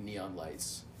then like neon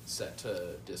lights set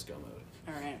to disco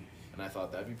mode. All right. And I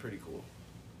thought that'd be pretty cool.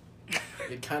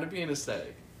 It'd kind of be an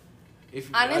aesthetic.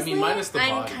 Honestly, minus the I'm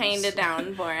bodies. kind of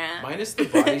down for it. Minus the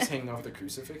bodies hanging off the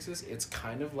crucifixes, it's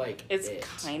kind of like It's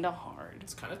kind of hard.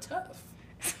 It's kind of tough.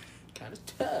 Kind of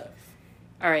tough.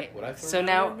 All right. What I So thought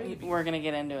now maybe. we're gonna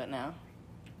get into it now.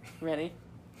 Ready?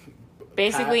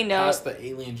 Basically, Past the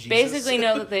alien Jesus. Basically,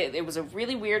 know that it was a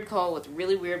really weird call with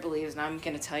really weird beliefs, and I'm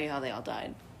gonna tell you how they all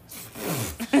died.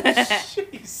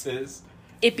 Jesus.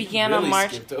 It began really on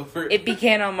March. skipped over. It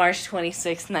began on March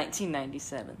 26,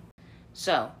 1997.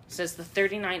 So, it says the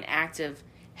 39 active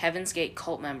Heaven's Gate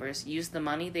cult members used the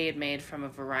money they had made from a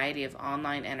variety of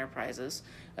online enterprises,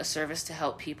 a service to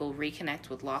help people reconnect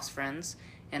with lost friends,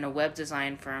 and a web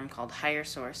design firm called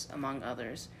HireSource, among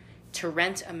others, to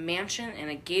rent a mansion in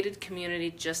a gated community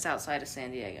just outside of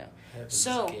San Diego. Heaven's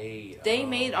Gate. They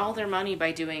made all their money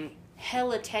by doing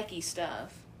hella techie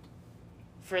stuff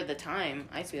for the time,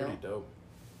 I feel. Pretty dope.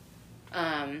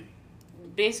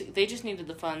 Basically, they just needed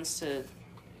the funds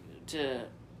to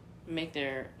make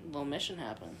their little mission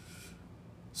happen.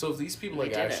 So if these people They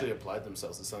like did actually it. applied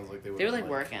themselves, it sounds like they were. They were like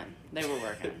working. They were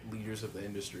working. Leaders of the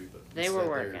industry, but They instead were they're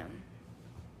working.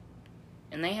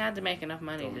 And they had to make enough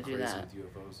money going to do crazy that.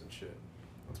 with UFOs and shit.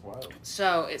 That's wild.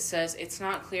 So it says it's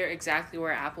not clear exactly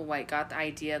where Applewhite got the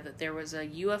idea that there was a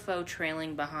UFO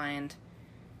trailing behind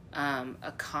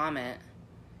a comet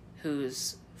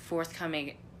whose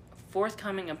forthcoming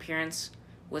appearance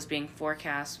was being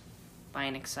forecast by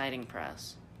an exciting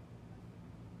press.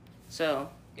 So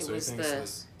it So was he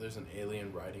thinks there's an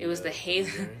alien riding. it was the Haley.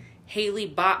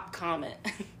 Haley-Bop comet.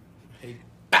 Hey,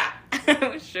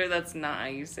 I'm sure that's not how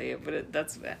you say it, but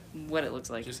that's what it looks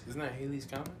like. just isn't that Haley's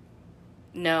comet?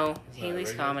 No, Isn't that Haley's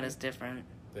regular? comet is different.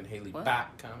 Then Haley What?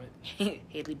 Bat comet.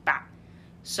 Haley-Bop.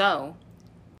 So,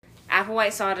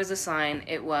 Applewhite saw it as a sign.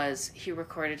 He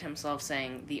recorded himself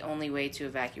saying, the only way to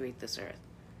evacuate this Earth.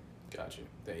 Got you.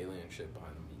 The alien shit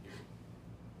behind the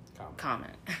meteor.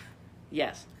 Comet.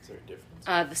 Yes. Is there a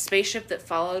difference? The spaceship that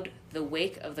followed the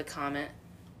wake of the comet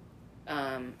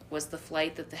was the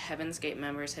flight that the Heaven's Gate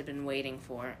members had been waiting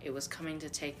for. It was coming to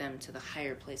take them to the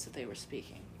higher place that they were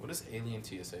speaking. What does alien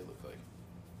TSA look like?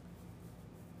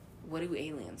 What do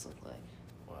aliens look like?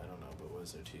 Well, I don't know, but what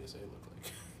does their TSA look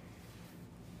like?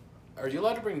 Are you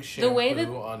allowed to bring shampoo way that-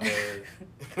 on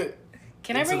the...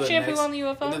 Can I into bring the shampoo next- on the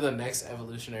UFO? Into the next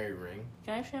evolutionary ring?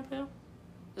 Can I have shampoo?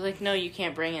 They're like, no, you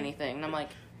can't bring anything. And I'm like,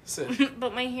 So,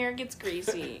 but my hair gets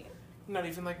greasy. not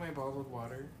even like my bottled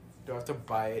water? Do I have to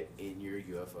buy it in your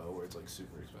UFO where it's like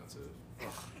super expensive?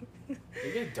 Ugh.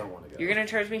 Maybe I don't want to go. You're gonna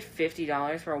charge me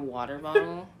 $50 for a water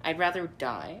bottle? I'd rather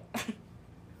die.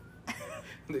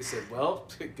 They said, well,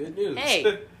 good news.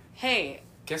 Hey,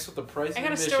 Guess what the price I of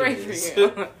got a admission story is? for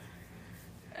you.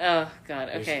 Oh, God,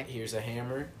 okay. Here's a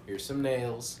hammer. Here's some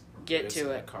nails. Get here's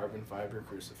to a it. carbon fiber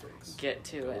crucifix. Get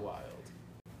to Go it. wild.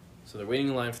 So they're waiting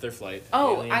in line for their flight.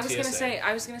 Oh, Alien I was TSA.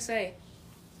 gonna say,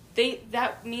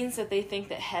 that means that they think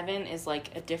that heaven is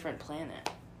like a different planet.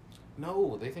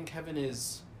 No, they think heaven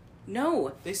is...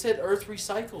 No. They said Earth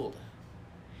recycled.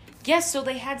 Yes, so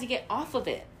they had to get off of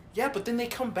it. Yeah, but then they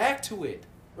come back to it.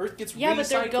 Earth gets Yeah,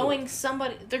 recycled.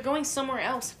 but they're going somewhere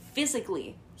else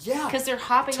physically. Yeah. Because they're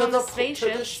hopping on the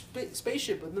spaceship. To the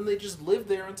spaceship, and then they just live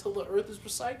there until the Earth is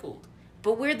recycled.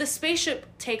 But where'd the spaceship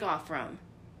take off from?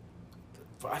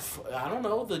 I don't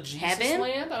know. The Jesus Heaven?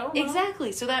 land? I don't know.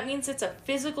 Exactly. So that means it's a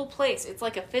physical place. It's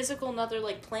like a physical another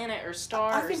like planet or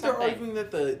star I or think something. they're arguing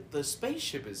that the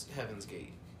spaceship is Heaven's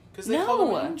Gate. Because they No.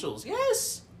 call them angels.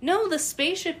 Yes. No, the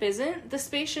spaceship isn't. The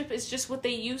spaceship is just what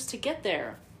they use to get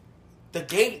there. The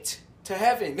gate to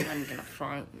heaven. I'm gonna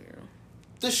fight you.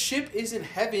 The ship isn't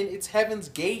heaven. It's Heaven's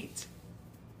Gate.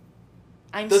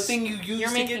 I'm The thing you use You're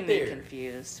to making get there. me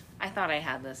confused. I thought I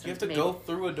had this. You have to go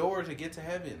through a door to get to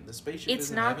heaven. The spaceship It's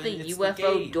isn't not heaven, the it's UFO the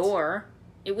gate. door.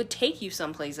 It would take you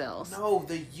someplace else. No,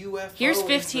 the UFO Here's is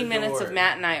 15 the minutes door. of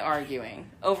Matt and I arguing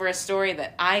over a story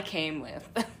that I came with.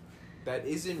 That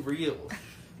isn't real.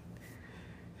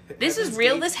 This is Heaven's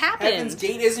real. Gate- This happened. Heaven's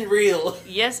Gate isn't real.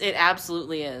 Yes, it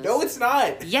absolutely is. No, it's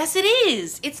not. Yes, it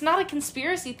is. It's not a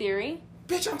conspiracy theory.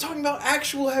 Bitch, I'm talking about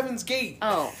actual Heaven's Gate.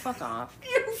 Oh, fuck off.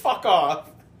 You fuck off.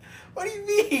 What do you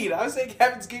mean? I was saying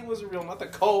Heaven's Gate wasn't real, not the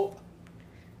cult.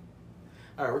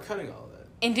 Alright, we're cutting all of that.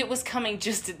 And it was coming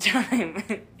just in time.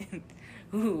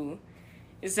 Ooh.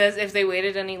 It says if they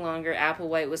waited any longer,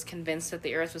 Applewhite was convinced that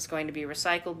the Earth was going to be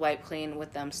recycled, wiped clean,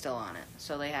 with them still on it.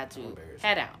 So they had to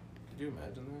head out. Could you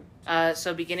imagine that?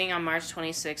 So beginning on March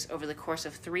 26th, over the course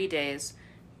of 3 days...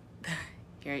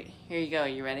 Here you go.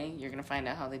 You ready? You're going to find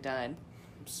out how they died.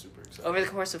 I'm super excited. Over the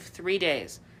course of 3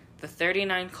 days, the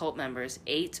 39 cult members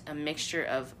ate a mixture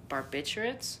of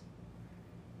barbiturates,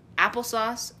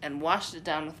 applesauce, and washed it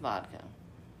down with vodka.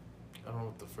 I don't know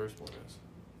what the first one is.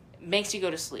 It makes you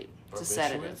go to sleep. It's a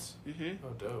sedative. Mm-hmm.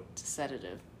 Oh, dope. It's a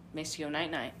sedative. Makes you go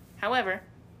night-night. However,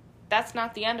 that's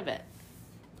not the end of it.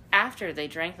 After they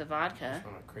drank the vodka...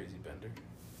 On a crazy bender.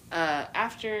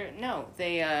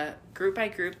 They, group by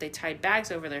group, they tied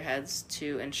bags over their heads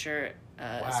to ensure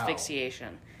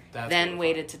asphyxiation. That's then horrifying.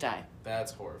 waited to die.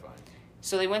 That's horrifying.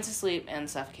 So they went to sleep and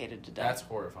suffocated to death. That's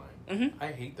horrifying. Mm-hmm. I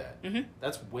hate that. Mm-hmm.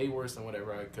 That's way worse than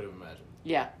whatever I could have imagined.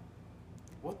 Yeah.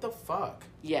 What the fuck?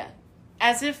 Yeah.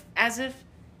 As if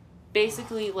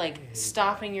basically,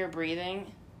 stopping your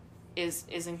breathing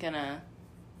isn't gonna...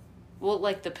 Well,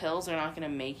 the pills are not gonna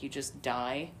make you just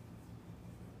die.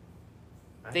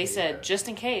 They said, that. Just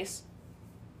in case.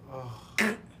 Oh,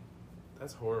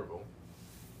 that's horrible.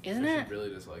 Isn't it? I really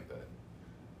dislike that.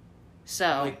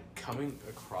 So... coming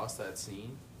across that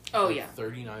scene... Oh, yeah.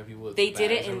 39 people with They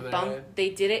did it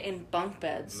in bunk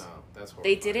beds. No, that's horrible.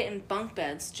 They did it in bunk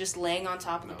beds, just laying on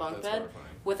top of the bunk bed horrifying.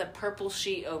 With a purple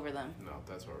sheet over them. No,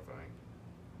 that's horrifying.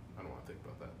 I don't want to think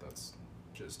about that. That's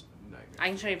just nightmare. I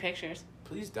can show you pictures.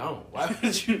 Please don't. Why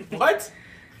would you... What?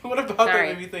 What about that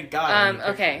made me think God?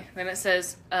 Okay, then it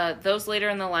says, those later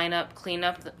in the lineup cleaned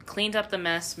up the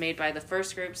mess made by the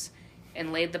first groups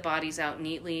and laid the bodies out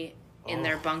neatly in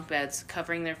their bunk beds,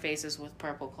 covering their faces with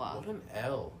purple cloth. What an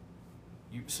L.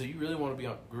 So you really want to be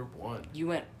on group 1?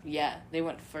 They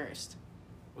went first.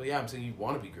 Well, yeah, I'm saying you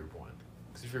want to be group 1.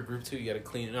 Because if you're group 2, you got to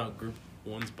clean out group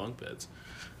 1's bunk beds.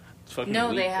 It's fucking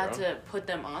weak, they had to put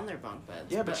them on their bunk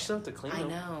beds. Yeah, but you still have to clean them. I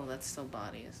know, that's still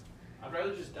bodies. I'd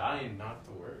rather just die and not have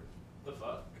to work. The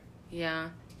fuck? Yeah.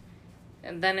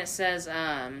 And then it says,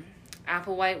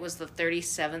 Applewhite was the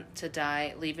 37th to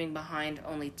die, leaving behind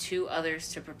only 2 others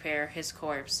to prepare his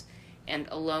corpse, and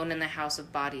alone in the house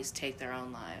of bodies take their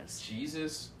own lives.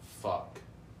 Jesus fuck.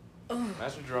 Ugh.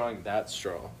 Imagine drawing that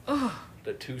straw. Ugh.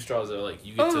 The 2 straws that are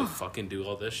you get to fucking do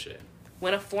all this shit.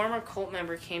 When a former cult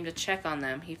member came to check on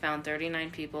them, he found 39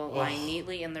 people lying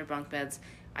neatly in their bunk beds,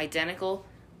 identical.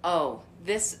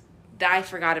 I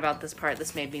forgot about this part.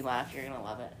 This made me laugh. You're gonna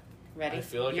love it. Ready? I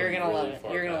feel like You're gonna love really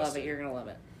it. You're gonna love it. You're gonna love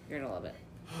it. You're gonna love it.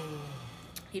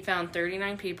 He found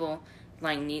 39 people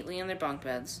lying neatly in their bunk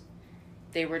beds.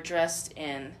 They were dressed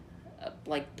in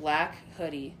black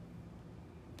hoodies,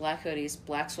 black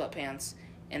sweatpants,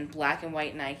 and black and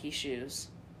white Nike shoes.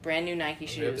 Brand new Nike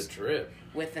shoes. The drip.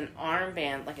 With an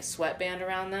armband, a sweatband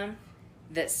around them,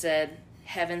 that said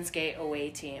Heaven's Gate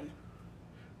away team.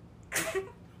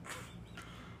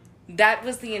 That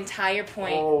was the entire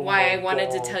point why I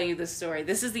wanted to tell you this story.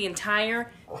 This is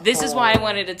why I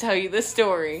wanted to tell you this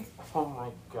story. Oh my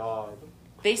God.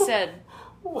 They said,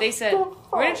 we're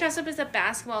going to dress up as a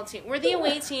basketball team. We're the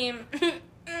away team.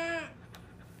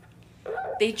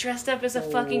 They dressed up as a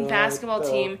fucking basketball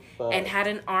team and had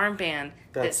an armband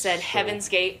that said Heaven's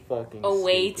Gate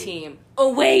away team.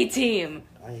 Away team!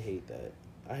 I hate that.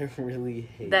 I really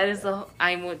hate that. That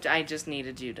is I just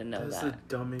needed you to know that. That's the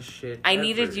dumbest shit I ever.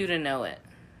 needed you to know it.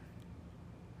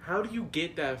 How do you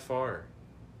get that far?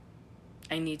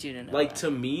 I need you to know that.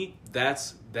 To me,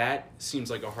 that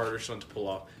seems like a harder stunt to pull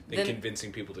off than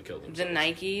convincing people to kill themselves. The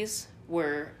Nikes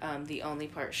were the only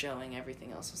part showing.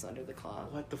 Everything else was under the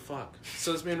cloth. What the fuck?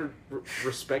 So this man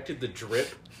respected the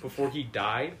drip before he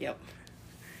died?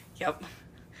 Yep.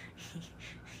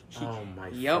 Oh my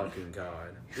fucking God.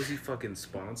 Was he fucking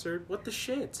sponsored? What the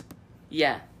shit?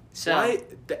 Yeah. So why?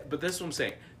 But that's what I'm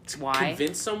saying. Why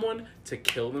convince someone to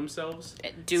kill themselves?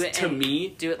 Do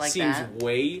it like seems that.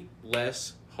 way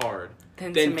less hard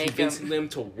than convincing them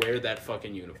to wear that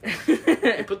fucking uniform.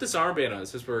 Hey, put this armband on. It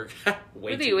says we're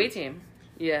the away team.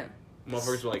 Yeah.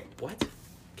 Motherfuckers were like, what?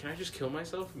 Can I just kill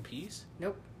myself in peace?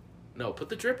 Nope. No, put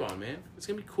the drip on, man. It's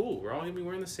gonna be cool. We're all gonna be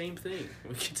wearing the same thing.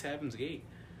 We get to Heaven's Gate.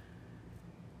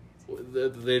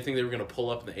 They think they were gonna pull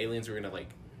up and the aliens were gonna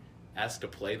ask to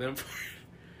play them for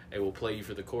it. Hey, we'll play you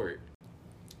for the court.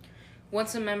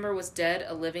 Once a member was dead,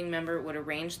 a living member would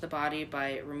arrange the body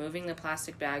by removing the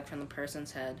plastic bag from the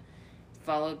person's head,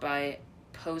 followed by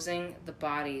posing the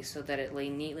body so that it lay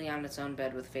neatly on its own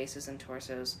bed with faces and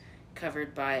torsos,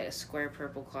 covered by a square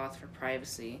purple cloth for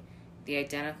privacy. The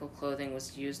identical clothing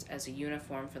was used as a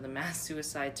uniform for the mass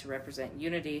suicide to represent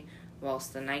unity,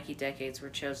 whilst the Nike decades were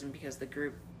chosen because the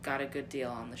group got a good deal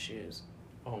on the shoes.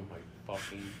 Oh my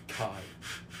fucking god.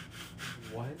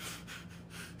 What?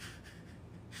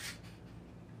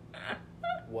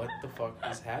 What the fuck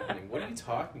is happening? What are you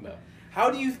talking about? How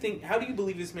do you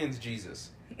believe this man's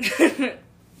Jesus? Hey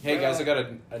guys, I got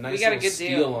a nice little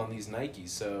steal on these Nikes,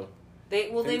 so they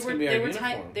were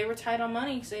tight on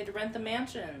money because they had to rent the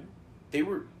mansion.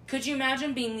 Could you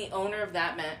imagine being the owner of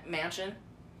that mansion?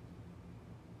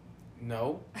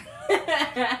 No.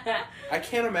 I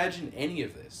can't imagine any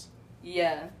of this.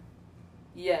 Yeah.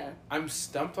 I'm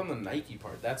stumped on the Nike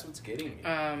part. That's what's getting me.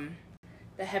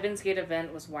 The Heaven's Gate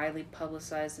event was widely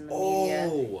publicized in the media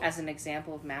as an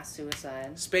example of mass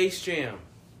suicide. Space Jam.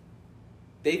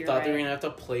 They thought they were going to have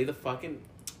to play the fucking...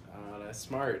 Oh, that's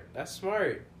smart. That's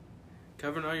smart.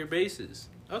 Covering all your bases.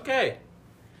 Okay.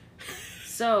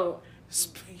 So,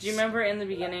 do you remember in the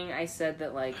beginning I said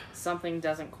that, like, something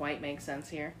doesn't quite make sense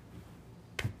here?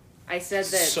 I said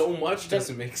that... So much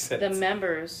doesn't make sense. The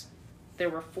members, there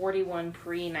were 41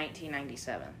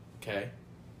 pre-1997. Okay.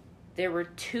 There were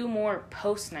 2 more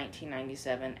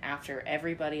post-1997 after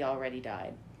everybody already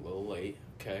died. A little late.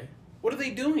 Okay. What are they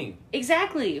doing?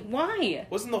 Exactly. Why?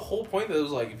 Wasn't the whole point that it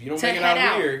was like, if you don't make it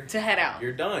out here... To head out.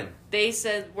 You're done. They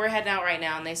said, we're heading out right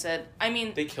now, and they said,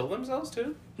 They kill themselves,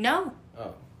 too? No.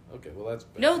 Oh. Okay, well that's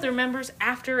bad. No, they're members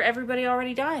after everybody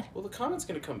already died. Well, the comet's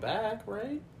gonna come back,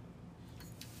 right?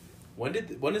 When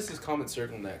is this comet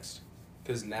circle next?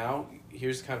 Because now,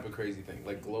 here's kind of a crazy thing.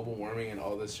 Like, global warming and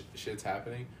all this shit's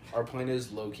happening. Our planet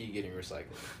is low-key getting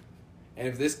recycled. And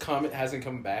if this comet hasn't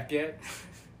come back yet,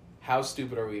 how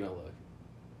stupid are we going to look?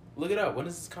 Look it up. When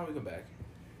does this comet come back?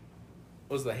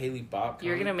 What was the Halley-Bopp comet?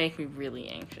 You're going to make me really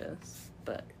anxious,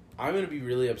 but... I'm going to be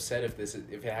really upset if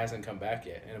it hasn't come back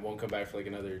yet. And it won't come back for, like,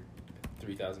 another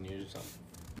 3,000 years or something.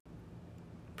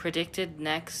 Predicted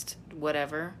next,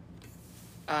 whatever.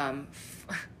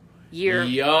 Year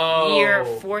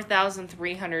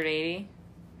 4,380.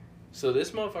 So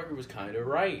this motherfucker was kind of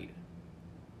right.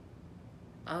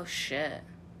 Oh, shit.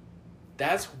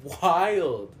 That's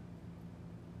wild.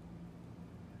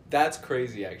 That's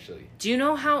crazy, actually. Do you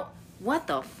know how... What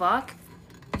the fuck?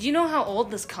 Do you know how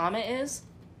old this comet is?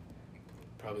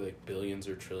 Probably like billions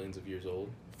or trillions of years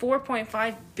old.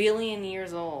 4.5 billion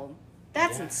years old.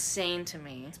 That's insane to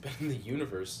me. It's been in the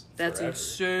universe That's forever.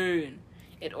 Insane.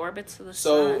 It orbits to the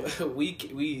sun. So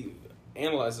we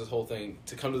analyzed this whole thing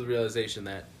to come to the realization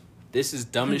that this is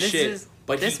dumb as shit.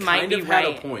 But he kind of had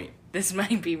a point. This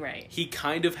might be right. He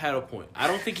kind of had a point. I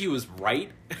don't think he was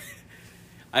right.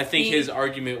 I think his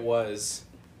argument was...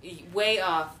 way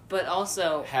off, but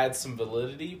also... had some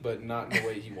validity, but not in the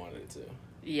way he wanted it to.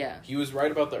 Yeah. He was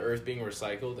right about the Earth being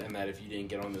recycled and that if you didn't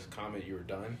get on this comet, you were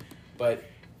done. But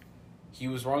he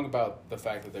was wrong about the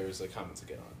fact that there was a comet to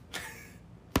get on.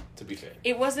 To be fair.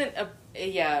 It wasn't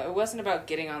it wasn't about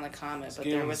getting on the comet, but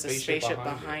there was a spaceship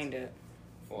behind it.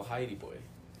 Well, Heidi boy.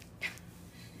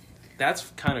 That's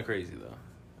kind of crazy, though.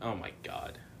 Oh, my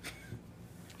God.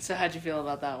 So how'd you feel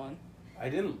about that one? I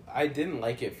didn't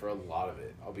like it for a lot of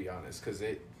it, I'll be honest, because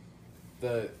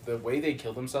the way they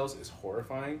kill themselves is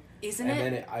horrifying. Isn't it?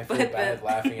 And then I feel bad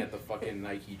laughing at the fucking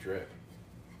Nike drip.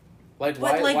 Like,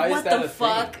 why what is that the a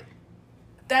fuck? thing?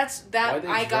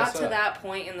 I got to that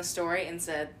point in the story and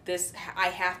said, "This, I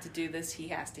have to do this. He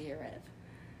has to hear it."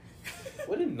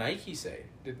 What did Nike say?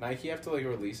 Did Nike have to like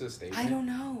release a statement? I don't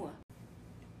know.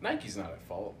 Nike's not at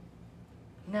fault.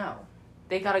 No,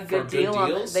 they got a good deal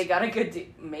on it. They got a good deal.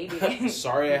 Maybe.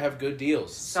 Sorry, I have good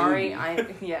deals. Sorry, I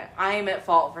am at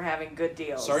fault for having good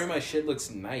deals. Sorry, my shit looks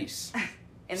nice.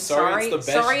 And sorry,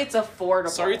 it's affordable.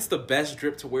 Sorry, it's the best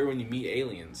drip to wear when you meet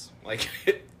aliens. Like,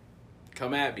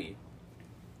 come at me.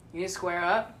 You need to square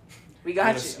up? We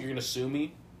got you. You're gonna sue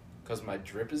me because my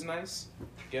drip is nice?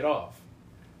 Get off.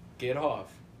 Get off.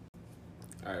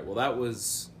 Alright, well that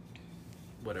was...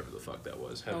 whatever the fuck that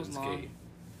was. Heaven's Gate.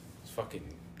 It's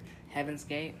fucking... Heaven's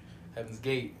Gate? Heaven's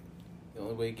Gate. The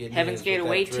only way getting Heaven's Gate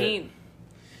away team.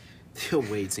 The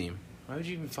away team. Why would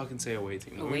you even fucking say away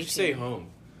team? Why would you say home?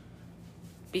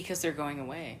 Because they're going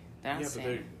away. That's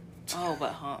but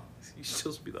but home. You should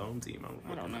supposed to be the home team.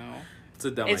 I don't know. It's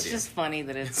a dumb idea. It's just funny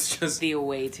that it's just the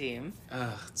away team.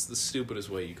 It's the stupidest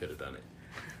way you could have done it.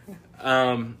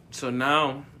 So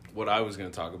now, what I was going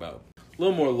to talk about, a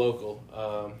little more local.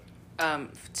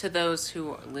 To those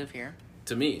who live here.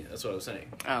 To me, that's what I was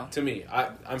saying. Oh. To me,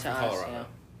 I'm from Colorado. Yeah.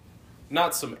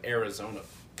 Not some Arizona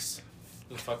fucks.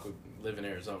 Who the fuck would live in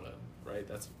Arizona, right?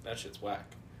 That shit's whack.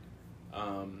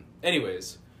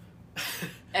 Anyways.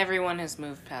 Everyone has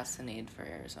moved past the need for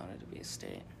Arizona to be a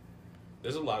state.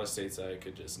 There's a lot of states that I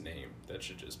could just name that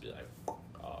should just be like,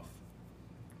 off.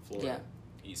 Florida.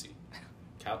 Easy.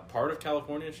 Part of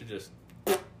California should just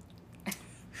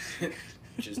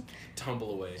just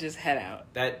tumble away. Just head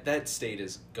out. That state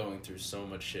is going through so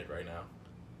much shit right now.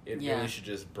 It really should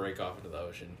just break off into the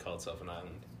ocean, call itself an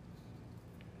island.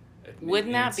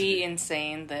 Wouldn't that be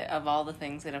insane that of all the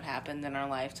things that have happened in our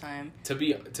lifetime, to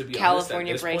be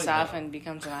California honest, breaks off and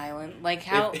becomes an island? Like,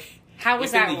 how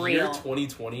is that real? In the year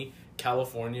 2020,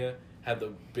 California had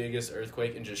the biggest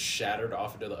earthquake and just shattered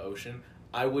off into the ocean,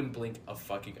 I wouldn't blink a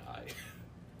fucking eye.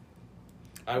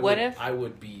 What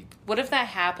if that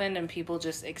happened and people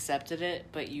just accepted it,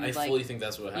 but I fully think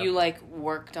that's what happened. You, like,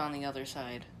 worked on the other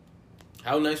side.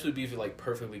 How nice would it be if it, like,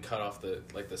 perfectly cut off the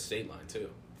state line, too?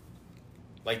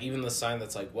 Like, even the sign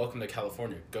that's like, welcome to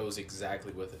California, goes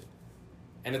exactly with it.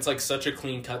 And it's, like, such a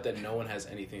clean cut that no one has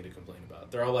anything to complain about.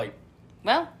 They're all like...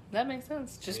 Well, that makes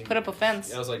sense. Just put up a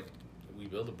fence. I was like, we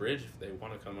build a bridge if they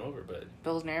want to come over, but...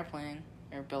 Build an airplane.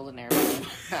 Or build an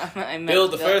airplane.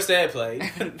 Build the first airplane.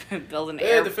 Build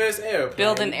the first airplane.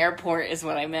 Build an airport is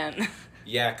what I meant.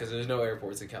 Yeah, because there's no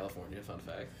airports in California, fun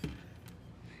fact.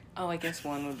 Oh, I guess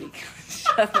one would be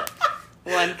good.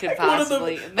 One could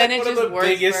possibly. Then it just works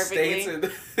biggest perfectly. States in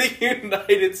the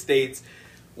United States.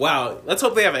 Wow, let's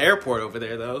hope they have an airport over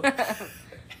there, though.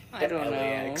 I don't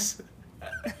know.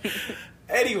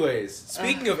 Anyways,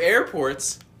 speaking of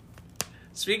airports,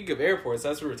 that's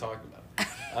what we're talking about.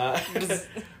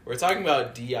 We're talking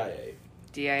about DIA.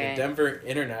 DIA. The Denver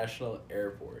International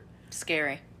Airport.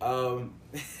 Scary.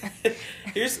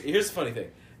 Here's the funny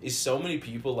thing. Is so many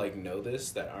people like know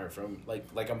this that aren't from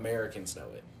like Americans know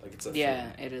it. Like it's a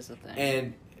thing. It is a thing.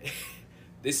 And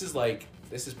this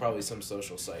is probably some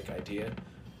social psych idea,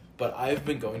 but I've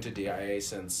been going to DIA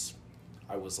since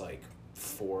I was like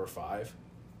 4 or 5.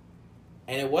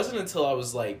 And it wasn't until I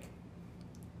was like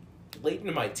late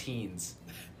into my teens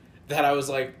that I was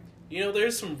like,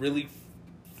 there's some really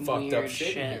fucked up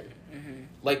shit in here. Mm-hmm.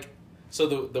 Like, so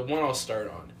the one I'll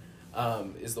start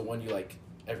on is the one you like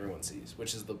everyone sees,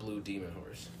 which is the blue demon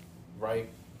horse, right?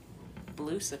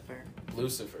 Blucifer.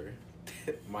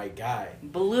 My guy.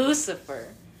 Blucifer.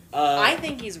 I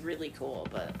think he's really cool,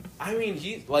 but... I mean,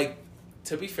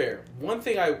 to be fair, one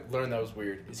thing I learned that was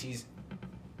weird is he's,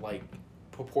 like,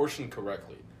 proportioned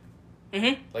correctly.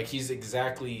 Mm-hmm. Like, he's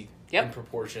exactly in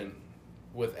proportion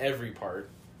with every part,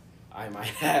 I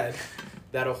might add,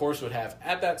 that a horse would have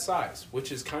at that size, which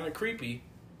is kind of creepy.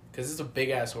 Because it's a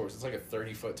big-ass horse. It's like a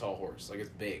 30-foot tall horse. Like, it's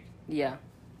big. Yeah.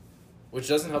 Which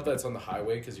doesn't help that it's on the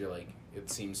highway, because you're like, it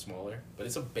seems smaller. But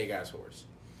it's a big-ass horse.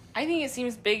 I think it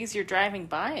seems big as you're driving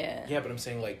by it. Yeah, but I'm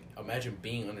saying, like, imagine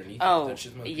being underneath it. Oh, that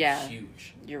shit must be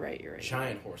huge. You're right.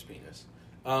 Giant horse penis.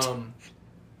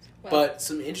 But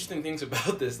some interesting things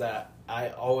about this that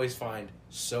I always find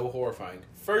so horrifying.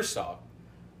 First off,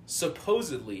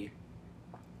 supposedly,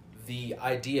 the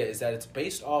idea is that it's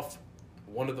based off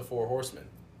one of the 4 horsemen.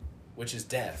 Which is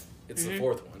death. It's the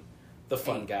 4th one. The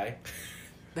fun guy.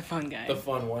 The fun guy. The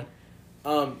fun one.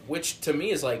 Which to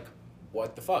me is like,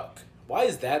 what the fuck? Why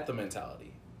is that the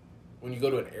mentality? When you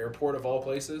go to an airport of all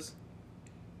places?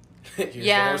 Here's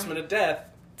the horseman of death.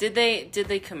 Did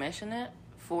they commission it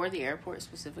for the airport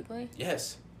specifically?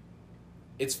 Yes.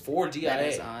 It's for DIA. That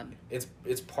is odd.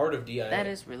 It's part of DIA. That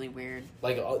is really weird.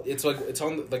 Like it's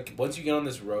on like once you get on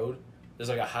this road, there's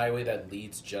like a highway that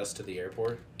leads just to the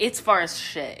airport. It's far as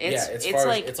shit.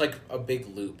 It's like a big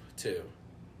loop too.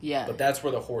 Yeah. But that's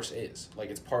where the horse is. Like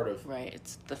it's part of. Right.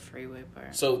 It's the freeway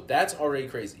part. So that's already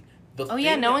crazy.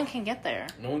 No one can get there.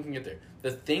 No one can get there. The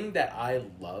thing that I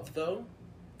love though,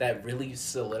 that really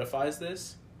solidifies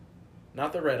this,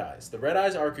 not the red eyes. The red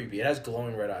eyes are creepy. It has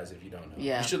glowing red eyes if you don't know.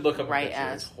 Yeah. You should look up a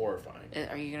picture. It's horrifying.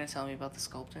 Are you gonna tell me about the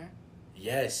sculptor?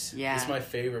 Yes. Yeah. It's my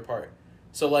favorite part.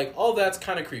 So, like, all that's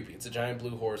kind of creepy. It's a giant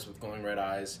blue horse with glowing red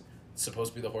eyes. It's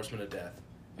supposed to be the horseman of death.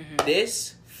 Mm-hmm.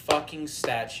 This fucking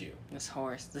statue. This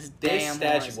damn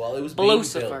statue, horse. While it was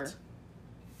Blucifer. being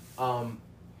built,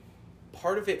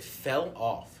 part of it fell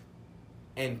off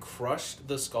and crushed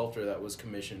the sculptor that was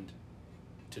commissioned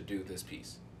to do this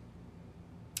piece.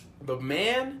 The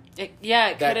man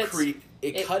cut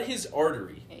his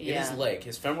artery in his leg,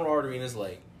 his femoral artery in his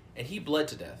leg, and he bled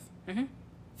to death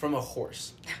from a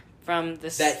horse. From the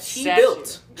that he statue.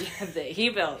 built. That he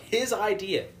built. His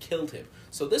idea killed him.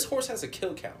 So this horse has a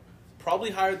kill count. Probably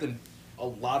higher than a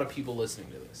lot of people listening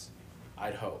to this.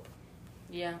 I'd hope.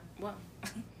 Yeah, well.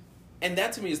 And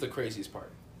that to me is the craziest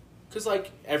part. Because,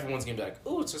 like, everyone's going to be like,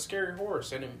 ooh, it's a scary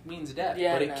horse and it means death.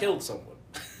 Yeah, but it killed someone.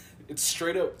 It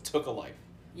straight up took a life.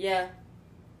 Yeah.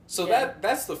 So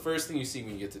that's the first thing you see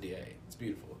when you get to DA. It's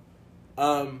beautiful.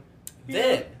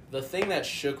 Then, the thing that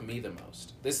shook me the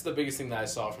most, this is the biggest thing that I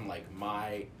saw from, like,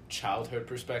 my childhood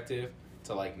perspective,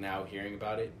 to like now hearing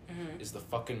about it is the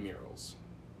fucking murals.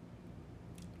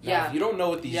 Now, Yeah. if you don't know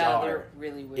what these are, they're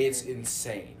really weird. it's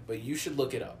insane. But you should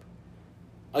look it up.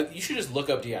 You should just look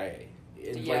up DIA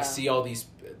and like see all these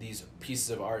pieces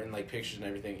of art and like pictures and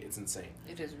everything. It's insane.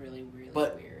 It is really, really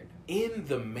But weird. in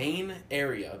the main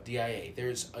area of DIA,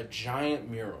 there's a giant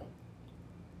mural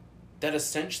that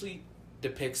essentially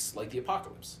depicts like the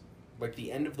apocalypse, like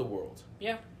the end of the world.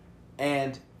 Yeah.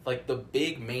 And like the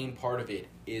big main part of it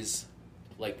is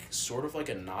like sort of like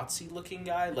a Nazi looking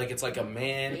guy. Like it's like a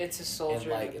man. It's a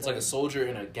soldier. And like it's like a soldier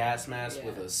in a gas mask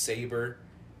with a saber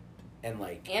and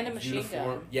like and a machine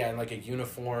gun. Yeah, and like a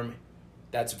uniform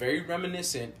that's very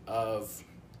reminiscent of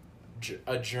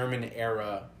a German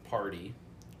era party,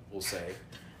 we'll say.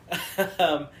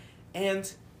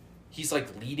 And he's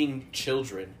like leading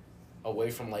children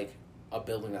away from like a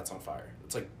building that's on fire.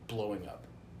 It's like blowing up.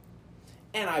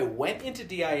 And I went into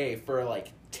DIA for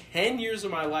like 10 years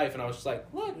of my life and I was just like,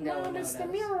 look, Mom, it's the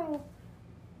mural.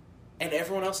 And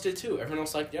everyone else did too. Everyone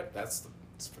else like, yep, it's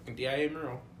fucking DIA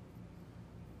mural.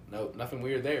 No, nothing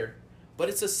weird there. But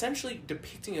it's essentially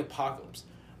depicting apocalypse.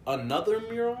 Another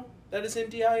mural that is in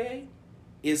DIA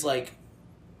is like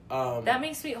that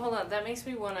makes me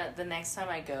wanna, the next time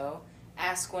I go,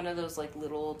 ask one of those like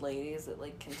little old ladies that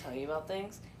like can tell you about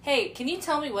things. Hey, can you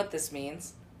tell me what this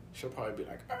means? She'll probably be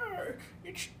like,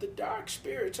 it's the dark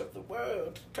spirits of the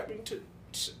world coming to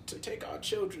take our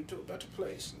children to a better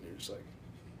place. And you're just like,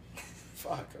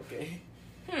 fuck, okay.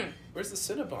 Where's the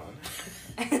Cinnabon?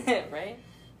 Right?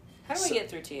 How do we get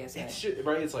through TSA?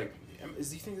 It's like, do you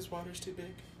think this water's too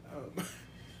big?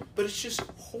 But it's just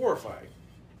horrifying.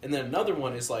 And then another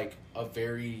one is like a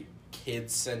very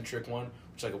kid-centric one,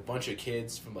 which is like a bunch of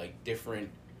kids from like different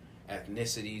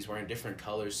ethnicities, wearing different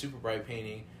colors, super bright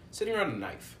painting, sitting around a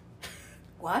knife.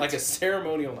 What? Like a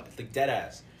ceremonial knife, like dead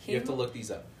ass. You have to look these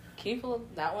up. Can you pull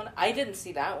that one? I didn't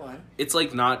see that one. It's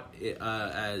like not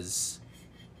as.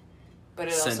 But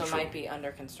it also might be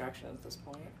under construction at this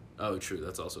point. Oh, true.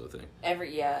 That's also a thing.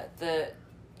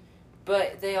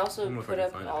 But they also put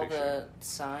up all the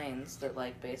signs that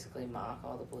like basically mock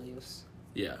all the beliefs.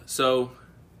 Yeah. So.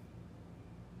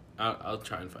 I'll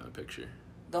try and find a picture.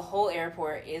 The whole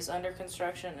airport is under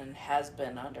construction and has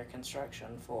been under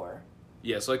construction for.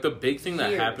 Yeah, so like the big thing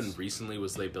that happened recently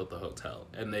was they built the hotel.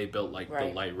 And they built like the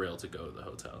light rail to go to the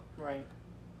hotel. Right.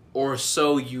 Or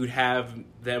so you'd have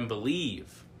them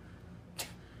believe.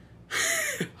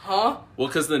 Huh? Well,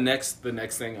 because the next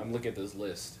thing, I'm looking at this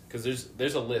list. Because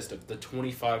there's a list of the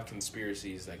 25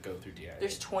 conspiracies that go through DIA.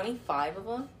 There's 25 of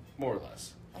them? More or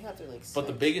less. I got through like 6. But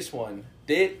the biggest one,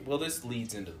 this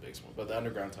leads into the biggest one, but the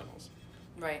underground tunnels.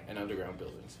 Right. And underground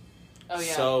buildings. Oh,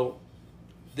 yeah. So,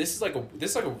 this is like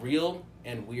a real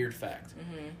and weird fact.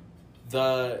 Mm-hmm.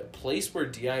 The place where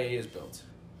DIA is built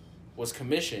was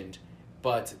commissioned,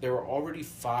 but there were already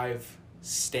 5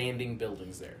 standing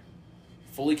buildings there.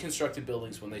 Fully constructed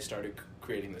buildings when they started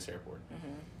creating this airport.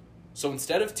 Mm-hmm. So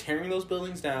instead of tearing those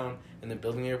buildings down and then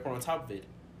building the airport on top of it,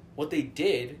 what they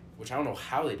did, which I don't know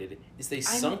how they did it, is they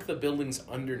sunk the buildings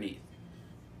underneath.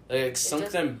 They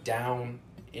sunk them down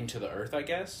into the earth, I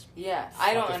guess. Yeah,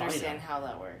 I don't understand how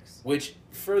that works. Which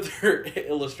further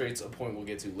illustrates a point we'll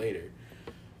get to later.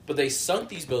 But they sunk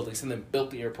these buildings and then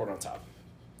built the airport on top.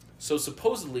 So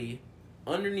supposedly,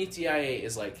 underneath DIA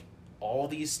is like all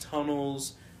these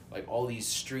tunnels, like all these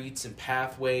streets and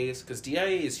pathways, because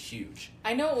DIA is huge.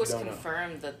 I know it was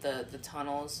confirmed that the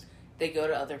tunnels, they go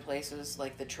to other places,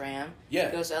 like the tram. Yeah.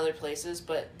 It goes to other places,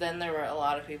 but then there were a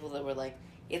lot of people that were like,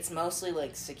 it's mostly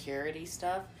like security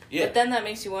stuff. Yeah. But then that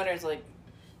makes you wonder, it's like,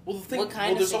 well, the thing, what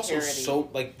kind of security? There's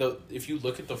also if you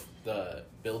look at the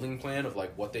building plan of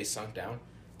like what they sunk down,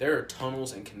 there are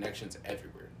tunnels and connections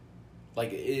everywhere.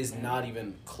 Like, it is not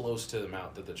even close to the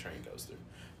amount that the train goes through.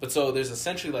 But so there's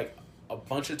essentially like a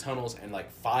bunch of tunnels and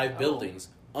like 5 buildings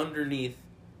underneath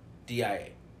DIA.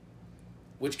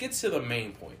 Which gets to the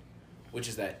main point, which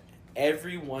is that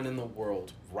everyone in the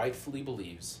world rightfully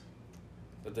believes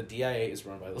that the DIA is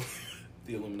run by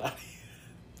the Illuminati.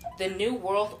 The New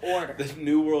World Order. The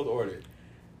New World Order.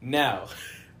 Now,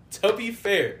 to be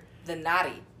fair. The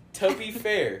Naughty. To be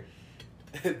fair,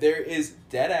 there is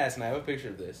dead ass, and I have a picture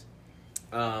of this,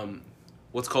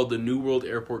 what's called the New World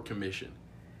Airport Commission.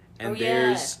 And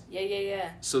there's... Yeah.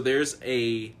 So there's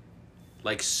a,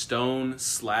 like, stone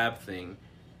slab thing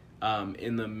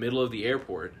in the middle of the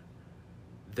airport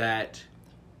that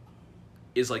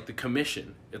is, like, the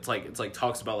commission. It's like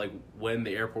talks about, like, when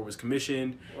the airport was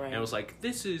commissioned. Right. And it was like,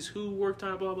 this is who worked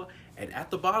on blah, blah. And at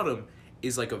the bottom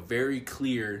is, like, a very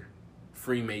clear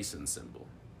Freemason symbol.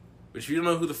 Which, if you don't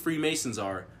know who the Freemasons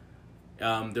are,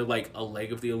 they're, like, a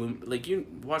leg of the Illuminati. Like, you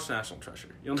watch National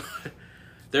Treasure. You'll know...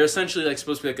 They're essentially like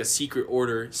supposed to be like a secret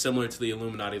order similar to the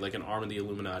Illuminati, like an arm of the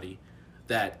Illuminati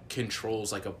that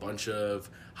controls like a bunch of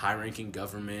high-ranking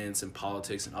governments and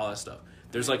politics and all that stuff.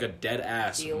 There's like a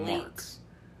dead-ass mark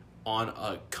on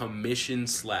a commission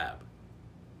slab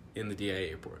in the DIA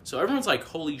airport. So everyone's like,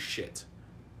 holy shit,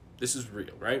 this is real,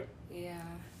 right? Yeah.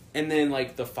 And then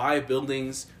like the 5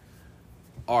 buildings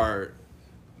are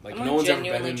like no one's ever been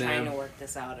in them. I'm genuinely trying to work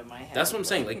this out in my head. That's what I'm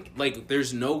saying. Like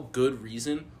there's no good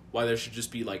reason why there should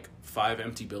just be like 5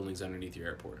 empty buildings underneath your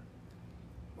airport.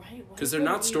 Right. Because they're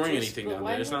not storing anything down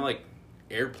there. It's not like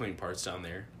airplane parts down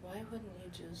there. Why wouldn't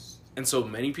you just... And so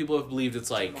many people have believed it's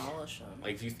like... demolish them.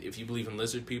 Like if you believe in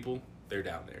lizard people, they're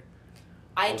down there.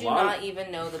 I do not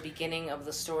even know the beginning of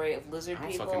the story of lizard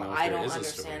people. I don't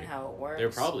understand how it works. There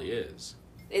probably is.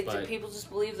 Do people just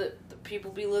believe that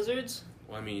people be lizards?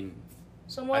 Well, I mean...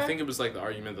 somewhere? I think it was like the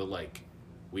argument that like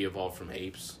we evolved from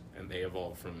apes and they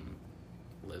evolved from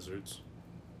lizards.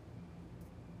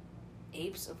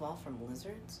 Apes evolved from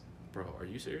lizards? Bro, are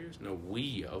you serious? No,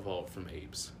 we evolved from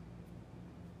apes.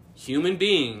 Human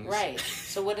beings. Right.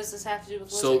 So what does this have to do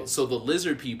with lizards? So the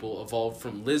lizard people evolved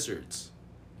from lizards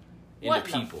into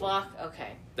people. What the fuck?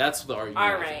 Okay. That's the argument.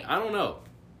 All right. I don't know.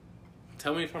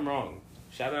 Tell me if I'm wrong.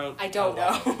 Shout out. I don't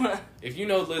know. If you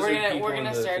know lizard people, we're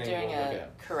gonna start doing a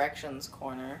corrections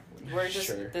corner.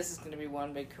 Sure. This is gonna be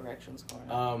one big corrections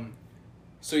corner.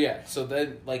 So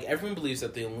then like everyone believes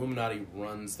that the Illuminati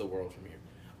runs the world from here.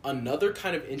 Another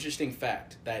kind of interesting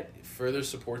fact that further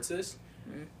supports this,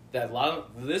 that a lot of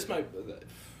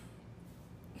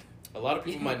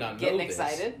people might not know Getting this.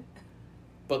 excited?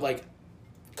 But like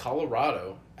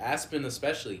Colorado, Aspen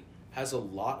especially, has a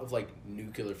lot of like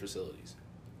nuclear facilities.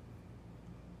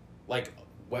 Like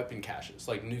weapon caches,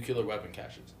 like nuclear weapon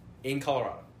caches in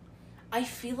Colorado. I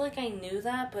feel like I knew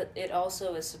that, but it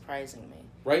also is surprising me.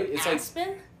 Right? It's Aspen?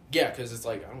 like yeah, because it's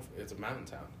like it's a mountain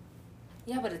town.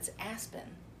 Yeah, but it's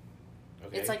Aspen.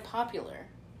 Okay. It's like popular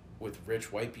with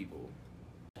rich white people.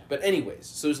 But anyways,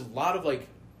 so there's a lot of like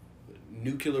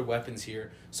nuclear weapons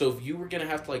here. So if you were gonna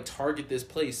have to like target this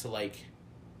place to like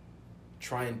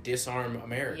try and disarm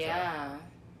America, yeah,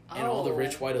 and all the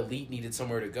rich white elite needed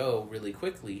somewhere to go really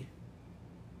quickly,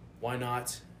 why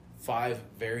not 5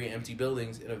 very empty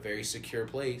buildings in a very secure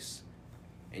place?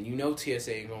 And you know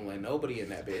TSA ain't gonna let nobody in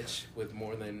that bitch with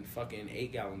more than fucking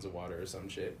 8 gallons of water or some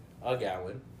shit. A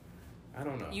gallon. I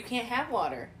don't know. You can't have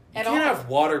water at all. You can't have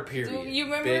water, period. Do you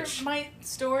remember my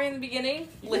story in the beginning?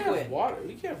 Liquid. Can't have water.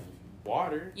 You can't have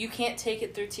water. You can't take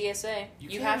it through TSA.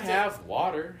 You can't have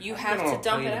water. You have to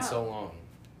dump it out. So long.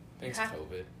 Thanks,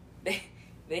 COVID.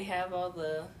 They have all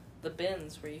the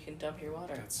bins where you can dump your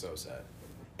water. That's so sad.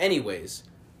 Anyways,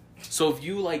 so if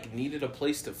you like needed a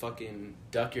place to fucking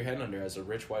duck your head under as a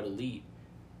rich white elite,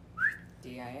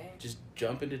 DIA. Just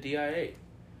jump into DIA.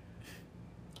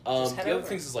 The other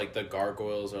things is like the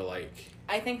gargoyles are like.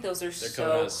 I think those are they're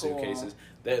coming out of suitcases.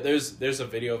 There's a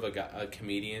video of a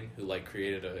comedian who like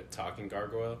created a talking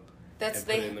gargoyle. Put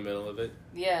it in the middle of it.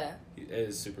 Yeah. It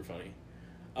is super funny.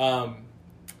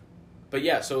 But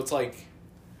yeah, so it's like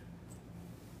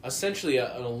essentially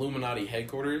an Illuminati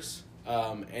headquarters,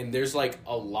 and there's like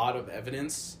a lot of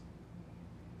evidence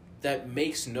that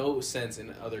makes no sense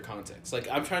in other contexts. Like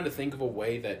I'm trying to think of a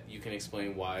way that you can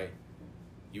explain why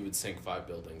you would sink 5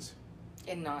 buildings.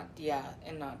 And not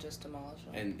just demolish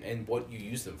them. And what you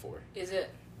use them for. Is it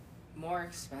more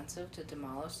expensive to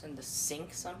demolish than to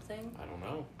sink something? I don't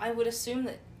know. I would assume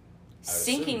that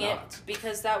sinking it,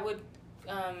 because that would,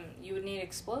 you would need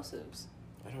explosives.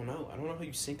 I don't know how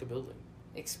you sink a building.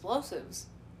 Explosives.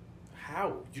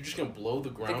 How? You're just gonna blow the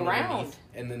ground? The ground.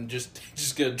 And then just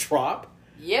gonna drop?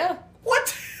 Yeah.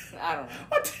 What? I don't know.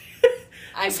 What?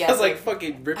 I'm guessing. Sounds like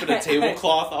fucking ripping a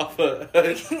tablecloth off a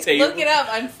table. Look it up.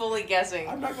 I'm fully guessing.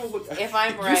 I'm not gonna look. If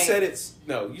I'm right.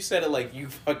 You said it like you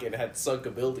fucking had sunk a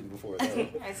building before. Though.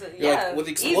 I said, You're like, with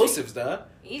explosives, duh.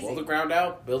 Easy. Blow the ground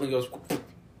out. Building goes.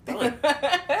 Done.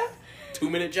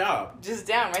 2-minute job. Just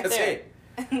down right there.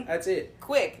 That's it.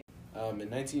 Quick. In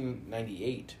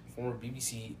 1998, former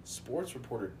BBC sports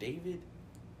reporter David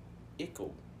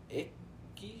Icke,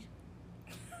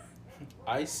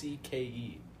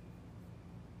 I-C-K-E.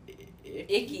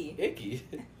 Icky.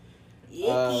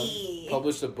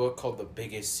 Published a book called The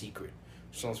Biggest Secret,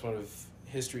 which is one of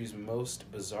history's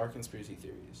most bizarre conspiracy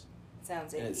theories.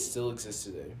 Sounds icky. And it still exists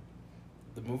today.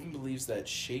 The movement believes that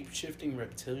shape-shifting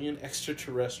reptilian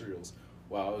extraterrestrials,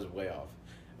 wow, I was way off,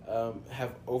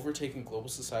 have overtaken global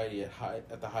society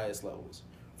at the highest levels,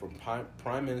 from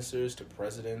prime ministers to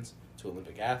presidents to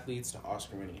Olympic athletes to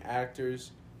Oscar-winning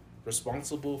actors,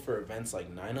 responsible for events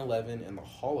like 9/11 and the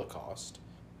Holocaust.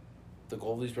 The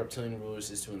goal of these reptilian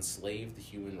rulers is to enslave the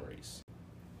human race.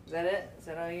 Is that it? Is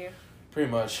that all you?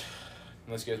 Pretty much.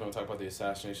 Unless you guys want to talk about the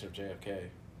assassination of JFK.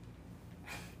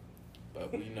 But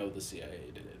we know the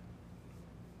CIA did it.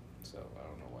 So I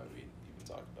don't know why we even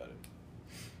talk about it.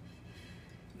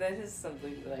 That is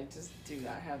something that I just do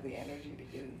not have the energy to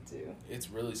get into. It's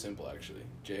really simple, actually.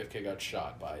 JFK got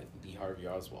shot by Lee Harvey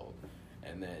Oswald.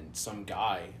 And then some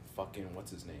guy, fucking,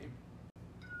 what's his name?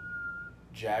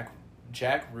 Jack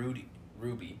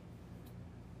Ruby.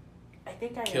 I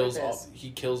think I kills heard this. He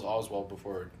kills Oswald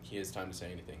before he has time to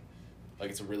say anything.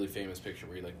 Like, it's a really famous picture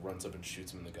where he, like, runs up and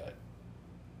shoots him in the gut.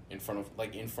 In front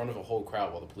of a whole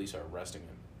crowd while the police are arresting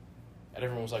him. And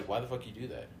everyone was like, why the fuck you do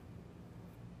that?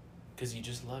 Because you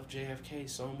just love JFK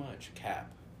so much.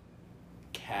 Cap.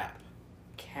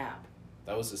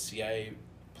 That was a CIA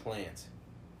plant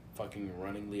fucking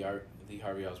running Lee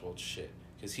Harvey Oswald's shit.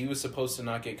 Because he was supposed to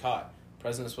not get caught.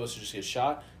 President was supposed to just get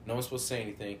shot. No one's supposed to say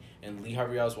anything. And Lee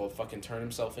Harvey Oswald fucking turned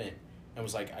himself in. And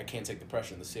was like, I can't take the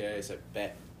pressure. And the CIA said,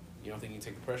 bet. You don't think you can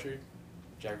take the pressure?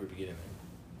 Jack Ruby, get in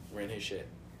there. Ran his shit.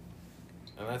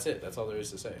 And that's it. That's all there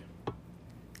is to say.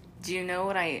 Do you know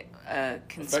what I...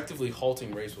 Effectively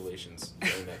halting race relations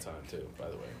during that time, too, by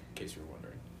the way. In case you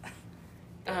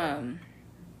were wondering.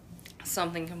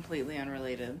 Something completely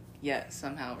unrelated, yet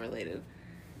somehow related.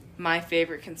 My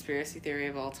favorite conspiracy theory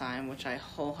of all time, which I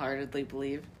wholeheartedly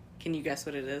believe. Can you guess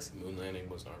what it is? Moon landing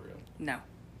was not real. No.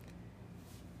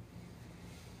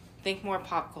 Think more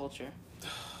pop culture.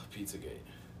 Pizzagate.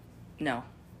 No.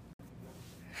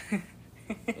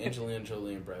 Angelina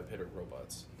Jolie and Brad Pitt are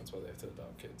robots. That's why they have to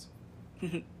adopt kids.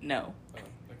 No. Oh,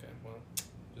 okay. Well,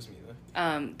 just me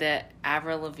then. That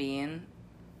Avril Lavigne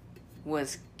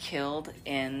was killed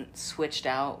and switched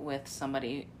out with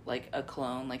somebody, like a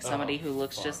clone, like somebody who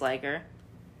looks just like her.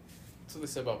 That's what they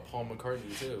said about Paul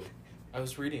McCartney, too. I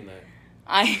was reading that.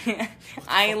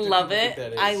 I love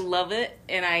it. I love it,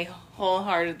 and I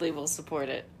wholeheartedly will support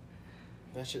it.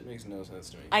 That shit makes no sense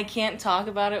to me. I can't talk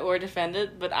about it or defend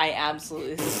it, but I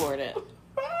absolutely support it.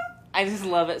 I just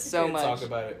love it so much. Talk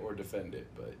about it or defend it,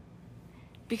 but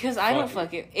because I don't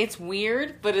fuck it. It's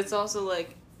weird, but it's also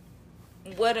like,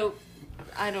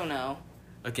 I don't know.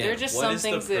 Again, there are just what some is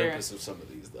things the that purpose of some of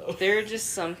these, though? There are just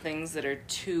some things that are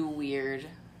too weird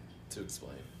to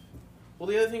explain. Well,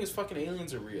 the other thing is fucking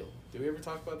aliens are real. Did we ever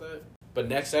talk about that? But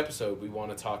next episode, we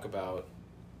want to talk about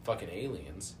fucking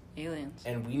aliens. Aliens.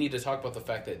 And we need to talk about the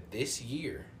fact that this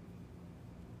year,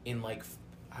 in like,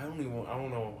 I don't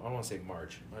want to say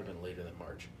March. It might have been later than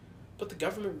March. But the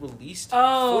government released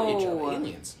footage of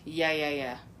aliens.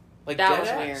 Yeah. Like, that was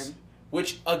weird.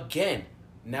 Which, again,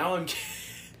 now I'm...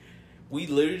 we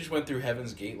literally just went through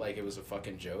Heaven's Gate like it was a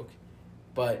fucking joke.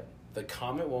 But the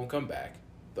comet won't come back.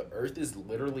 The Earth is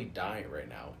literally dying right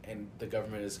now. And the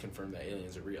government has confirmed that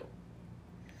aliens are real.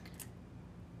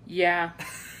 Yeah.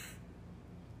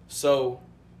 So,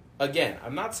 again,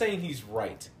 I'm not saying he's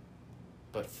right.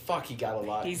 But fuck, he got a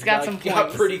lot. He got some points. He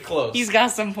got pretty close. He's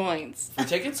got some points. For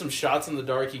taking some shots in the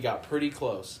dark, he got pretty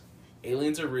close.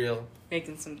 Aliens are real.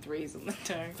 Making some threes in the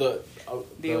dark.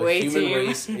 The away human team.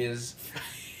 race is...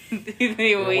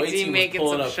 the away team making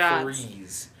some shots.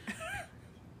 Threes.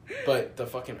 But the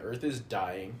fucking Earth is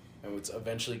dying, and it's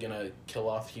eventually gonna kill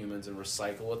off humans and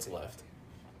recycle what's left.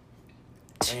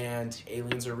 And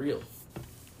aliens are real.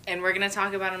 And we're gonna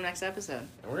talk about them next episode.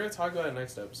 And we're gonna talk about it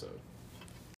next episode.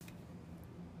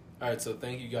 Alright, so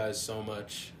thank you guys so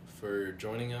much for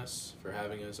joining us, for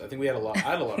having us. I think I had a lot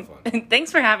of fun.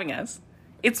 Thanks for having us.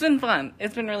 It's been fun.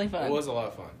 It's been really fun. It was a lot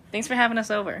of fun. Thanks for having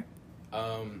us over.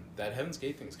 That Heaven's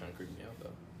Gate thing's kind of creeping me out, though.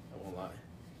 I won't lie.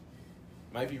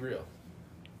 Might be real.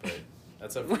 But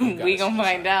that's up for you guys. We gonna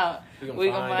find out. We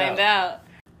gonna find out.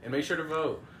 And make sure to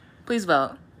vote. Please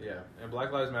vote. Yeah, and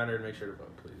Black Lives Matter, and make sure to vote,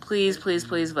 please.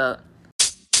 Please vote.